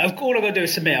I've got to do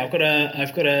is submit. I've got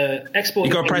to export.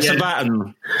 You got to press the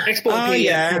button. Export. Oh,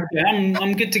 yeah.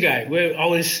 I'm good to go.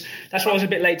 That's why I was a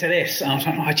bit late to this. I was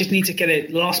like, I just need to get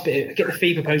it last bit, get the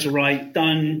fee proposal right,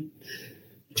 done.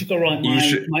 Just got to write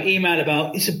my email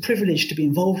about it's a privilege to be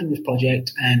involved in this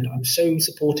project, and I'm so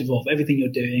supportive of everything you're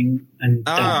doing. And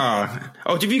have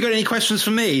you got any questions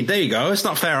for me? There you go. It's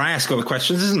not fair. I ask all the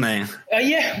questions, isn't it?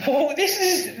 Yeah. Well, this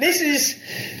is. This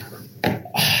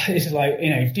is like,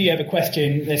 do you have a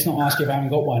question? Let's not ask you if I haven't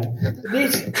got one. Don't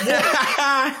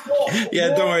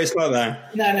worry, it's not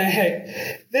that. No,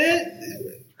 hey.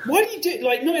 Why do you do,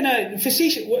 like, not in a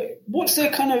facetious, what's the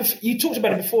kind of, you talked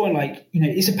about it before, and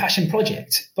it's a passion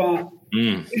project, but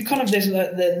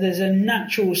there's a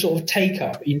natural sort of take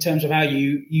up in terms of how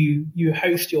you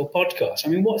host your podcast. I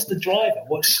mean, what's the driver?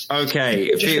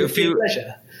 Okay.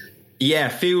 Pleasure? Yeah,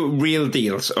 few real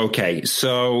deals. Okay,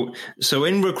 so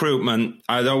in recruitment,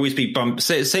 I'd always be bumped.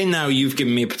 Say now you've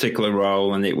given me a particular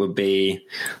role, and it would be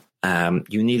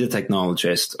you need a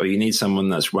technologist or you need someone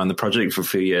that's run the project for a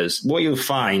few years. What you'll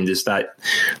find is that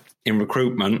in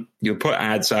recruitment, you'll put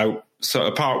ads out. So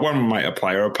a part one might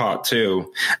apply or a part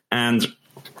two, and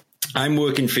I'm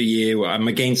working for you. I'm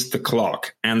against the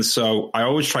clock. And so I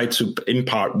always try to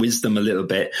impart wisdom a little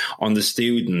bit on the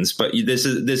students, but there's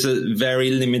a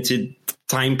very limited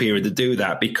time period to do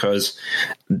that because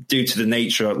due to the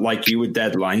nature, like you with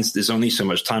deadlines, there's only so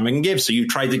much time I can give. So you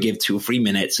try to give 2 or 3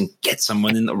 minutes and get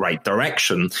someone in the right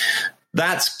direction.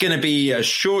 That's going to be a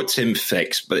short-term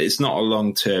fix, but it's not a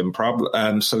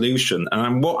long-term solution.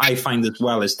 And what I find as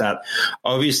well is that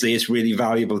obviously it's really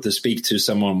valuable to speak to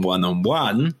someone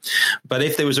one-on-one. But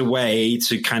if there was a way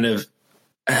to kind of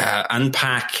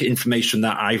unpack information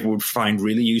that I would find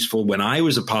really useful when I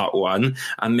was a part one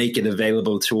and make it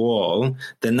available to all,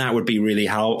 then that would be really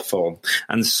helpful.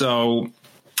 And so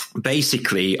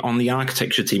basically on the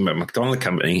architecture team at McDonald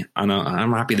Company, and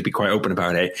I'm happy to be quite open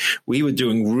about it, we were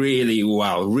doing really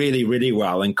well, really, really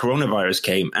well. And coronavirus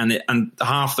came and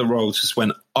half the roles just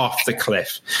went off the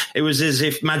cliff. It was as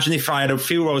if, imagine if I had a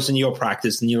few roles in your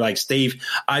practice and you're like, Steve,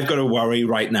 I've got to worry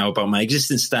right now about my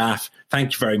existing staff.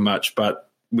 Thank you very much, but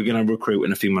we're going to recruit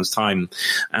in a few months' time.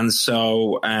 And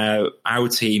so our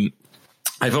team,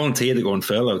 I volunteered to go on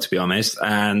furlough, to be honest,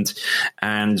 and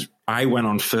I went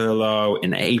on furlough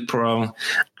in April,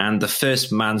 and the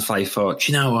first month I thought,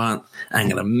 you know what, I'm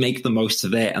going to make the most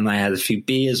of it. And I had a few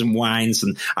beers and wines,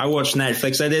 and I watched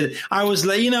Netflix. I was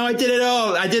like, I did it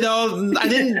all. I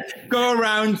didn't go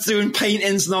around doing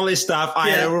paintings and all this stuff. I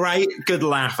had a right good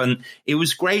laugh, and it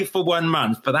was great for 1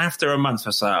 month. But after a month, I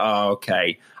was like, oh,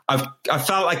 okay. I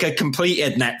felt like I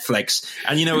completed Netflix,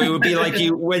 and it would be like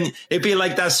it'd be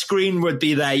like that screen would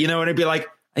be there, and it'd be like,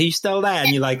 are you still there? And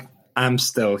you're like, I'm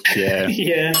still here.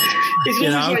 Yeah,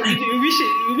 it's almost like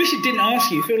you wish it didn't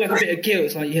ask you. You feel like a bit of guilt.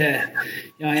 It's like, yeah,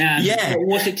 I am. Yeah,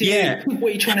 what's it to you?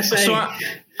 What are you trying to say? So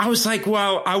I was like,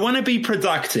 well, I want to be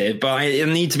productive, but I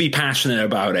need to be passionate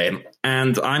about it.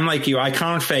 And I'm like you, I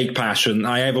can't fake passion.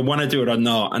 I either want to do it or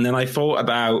not. And then I thought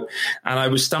about, and I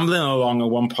was stumbling along at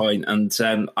one point, and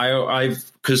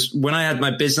because when I had my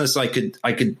business, I could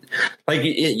like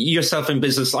yourself in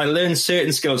business, I learned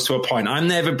certain skills to a point. I've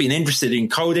never been interested in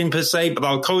coding per se, but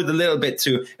I'll code a little bit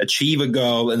to achieve a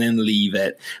goal and then leave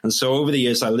it. And so over the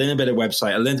years, I learned a bit of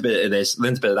website, I learned a bit of this,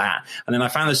 learned a bit of that. And then I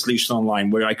found a solution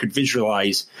online where I could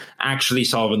visualize actually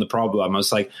solving the problem. I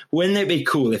was like, wouldn't it be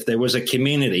cool if there was a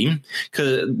community?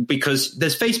 Because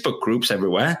there's Facebook groups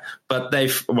everywhere, but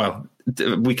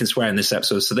we can swear in this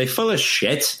episode, so they're full of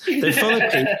shit. They're full of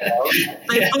people.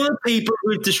 They're full of people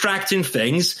with distracting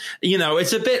things.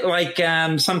 It's a bit like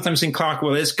sometimes in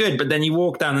Clarkville, it's good, but then you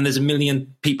walk down and there's a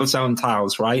million people selling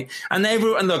tiles, right? And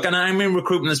look, and I'm in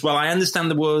recruitment as well. I understand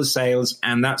the world of sales,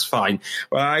 and that's fine.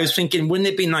 Well, I was thinking, wouldn't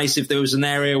it be nice if there was an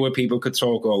area where people could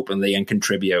talk openly and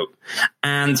contribute?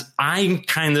 And I'm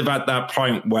kind of at that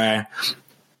point where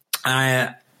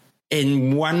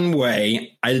in one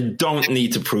way, I don't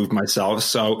need to prove myself,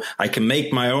 so I can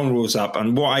make my own rules up.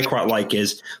 And what I quite like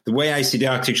is the way I see the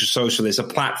Architecture Social is a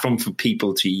platform for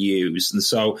people to use. And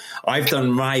so I've done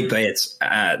my bit,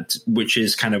 which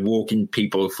is kind of walking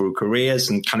people through careers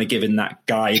and kind of giving that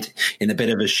guide in a bit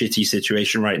of a shitty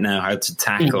situation right now, how to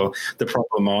tackle the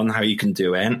problem on how you can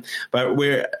do it. But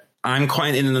I'm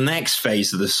quite in the next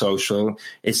phase of the social.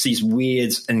 It's these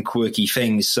weird and quirky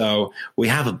things. So we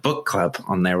have a book club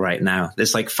on there right now.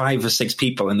 There's like 5 or 6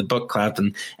 people in the book club,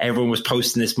 and everyone was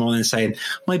posting this morning saying,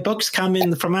 my book's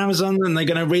coming from Amazon and they're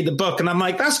going to read the book. And I'm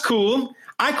like, that's cool.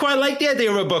 I quite like the idea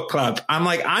of a book club. I'm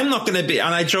like, I'm not going to be,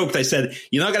 and I joked, I said,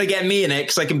 you're not going to get me in it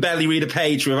because I can barely read a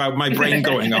page without my brain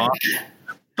going off.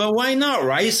 But why not,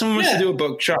 right? Someone wants to do a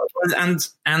book club.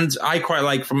 And I quite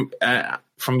like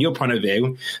from your point of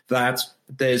view, that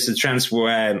there's a chance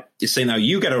where you say, now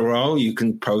you get a role, you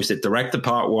can post it direct to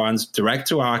part ones, direct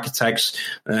to architects,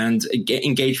 and get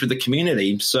engaged with the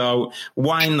community. So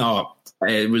why not?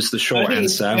 It was the short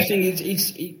answer. I think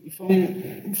it's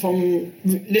from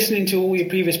listening to all your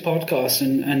previous podcasts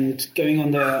and going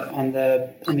on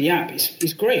the app.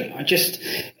 It's great. I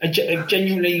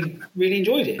genuinely really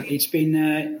enjoyed it. It's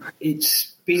been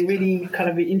really kind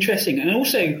of interesting, and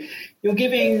also you're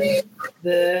giving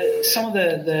some of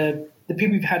the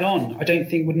people you've had on, I don't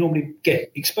think would normally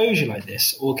get exposure like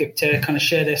this or get to kind of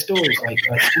share their stories like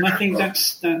that. And I think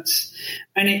that's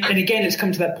and again, it's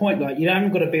come to that point, like, you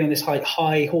haven't got to be on this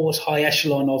high horse, high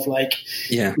echelon of like,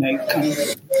 kind of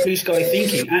blue sky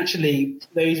thinking. Actually,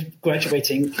 those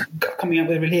graduating, coming up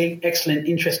with really excellent,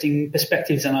 interesting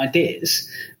perspectives and ideas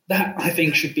that I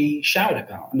think should be shouted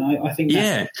about. And I think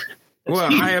well,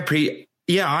 I appreciate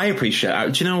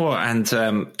it. Do you know what?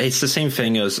 And it's the same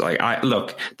thing as watching a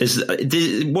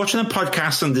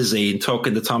podcast on Dazeen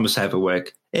talking to Thomas Heatherwick.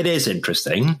 It is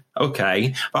interesting,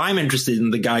 okay, but I'm interested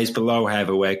in the guys below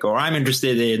Heatherwick, or I'm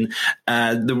interested in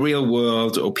the real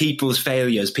world, or people's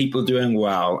failures, people doing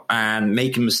well and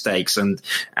making mistakes, and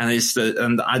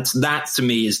that to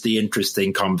me is the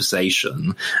interesting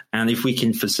conversation. And if we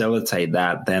can facilitate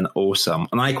that, then awesome.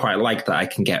 And I quite like that I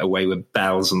can get away with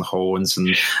bells and horns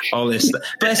and all this stuff.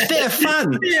 But it's a bit of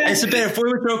fun. It's a bit of, we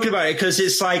were talking about it because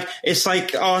it's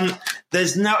like on.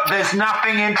 There's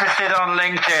nothing interested on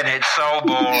LinkedIn. It's so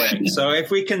boring. So if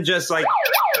we can just like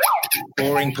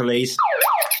boring police,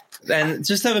 then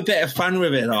just have a bit of fun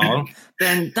with it all,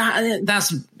 then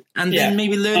that's then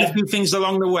maybe learn a few things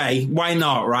along the way. Why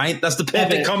not? Right? That's the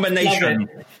perfect combination.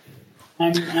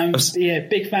 I'm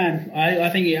big fan. I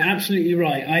think you're absolutely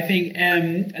right. I think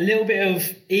a little bit of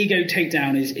ego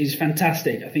takedown is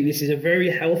fantastic. I think this is a very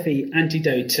healthy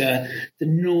antidote to the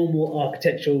normal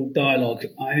architectural dialogue.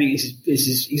 I think this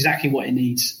is exactly what it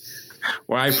needs.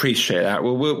 Well, I appreciate that.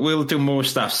 We'll do more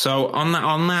stuff. So on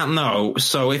that note,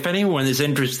 so if anyone is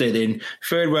interested in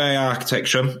Third Way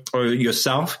Architecture or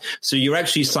yourself, so you're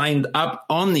actually signed up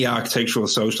on the Architectural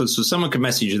Social, so someone can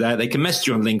message you there. They can message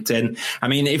you on LinkedIn. I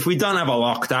mean, if we don't have a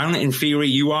lockdown, in theory,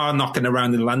 you are knocking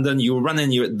around in London. You're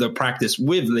running the practice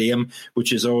with Liam,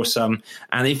 which is awesome.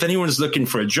 And if anyone's looking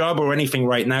for a job or anything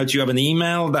right now, do you have an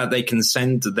email that they can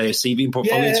send their CV and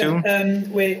portfolio to?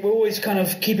 We're always kind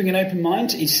of keeping an open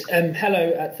mind. It's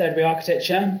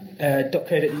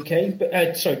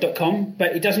hello@thirdwayarchitecture.co.uk, .com,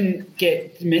 but it doesn't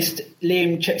get missed.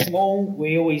 Liam checks them all.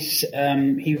 We always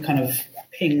he kind of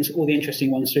pings all the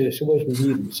interesting ones through, so we'll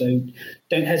review them. So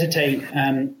don't hesitate.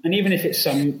 And even if it's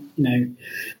some,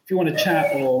 if you want to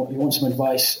chat or you want some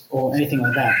advice or anything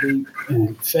like that, we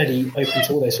fairly open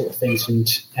to all those sort of things.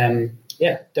 And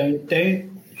don't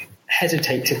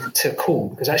hesitate to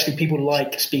call, because actually people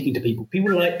like speaking to people.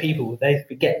 People like people. They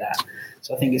forget that.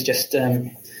 So I think it's just, so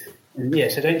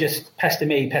don't just pester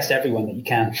me, pester everyone that you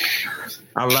can.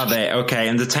 I love it. Okay.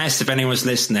 And the test, if anyone's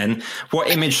listening, what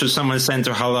image should someone send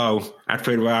to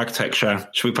hello@thirdwayarchitecture?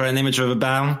 Should we put an image of a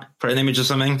bell? Put an image of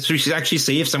something? So we should actually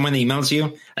see if someone emails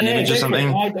you an image of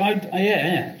something? What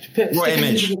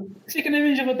image? Stick an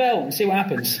image of a bell and see what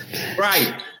happens.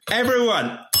 Right.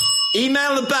 Everyone,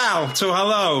 email the bell to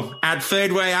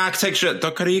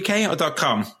hello@thirdwayarchitecture.co.uk or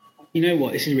 .com. You know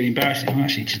what? This is really embarrassing. I'm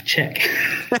actually to check.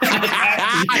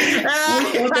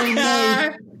 I don't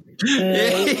know.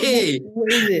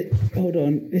 What is it? Hold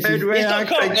on. It's .com.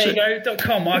 There you go.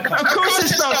 .com. I can't. Of course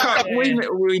it's .com. We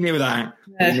knew that.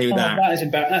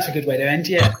 That's a good way to end.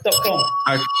 Yeah. .com.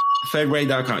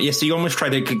 Thirdway.com. Yeah, so you almost try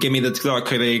to give me the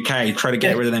 .co.uk, try to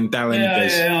get rid of them bell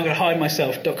images. Yeah, I'm going to hide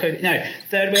myself.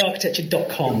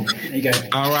 Thirdwayarchitecture.com. There you go.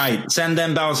 All right, send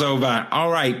them bells over. All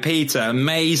right, Peter,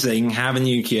 amazing having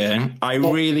you here. I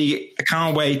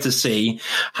can't wait to see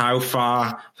how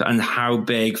far and how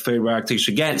big Third Way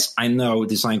Architecture gets. I know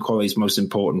design quality is the most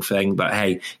important thing, but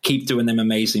hey, keep doing them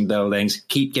amazing buildings.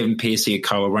 Keep giving PSC a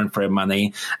co a run for their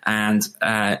money. And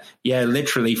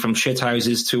literally from shit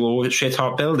houses to all shit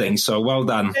hot buildings. So well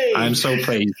done. Hey. I'm so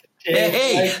pleased.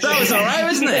 Hey, that was all right,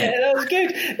 wasn't it? Yeah, that was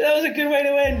good. That was a good way to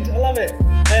end. I love it.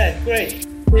 Yeah, great.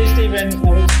 Cheers, Stephen.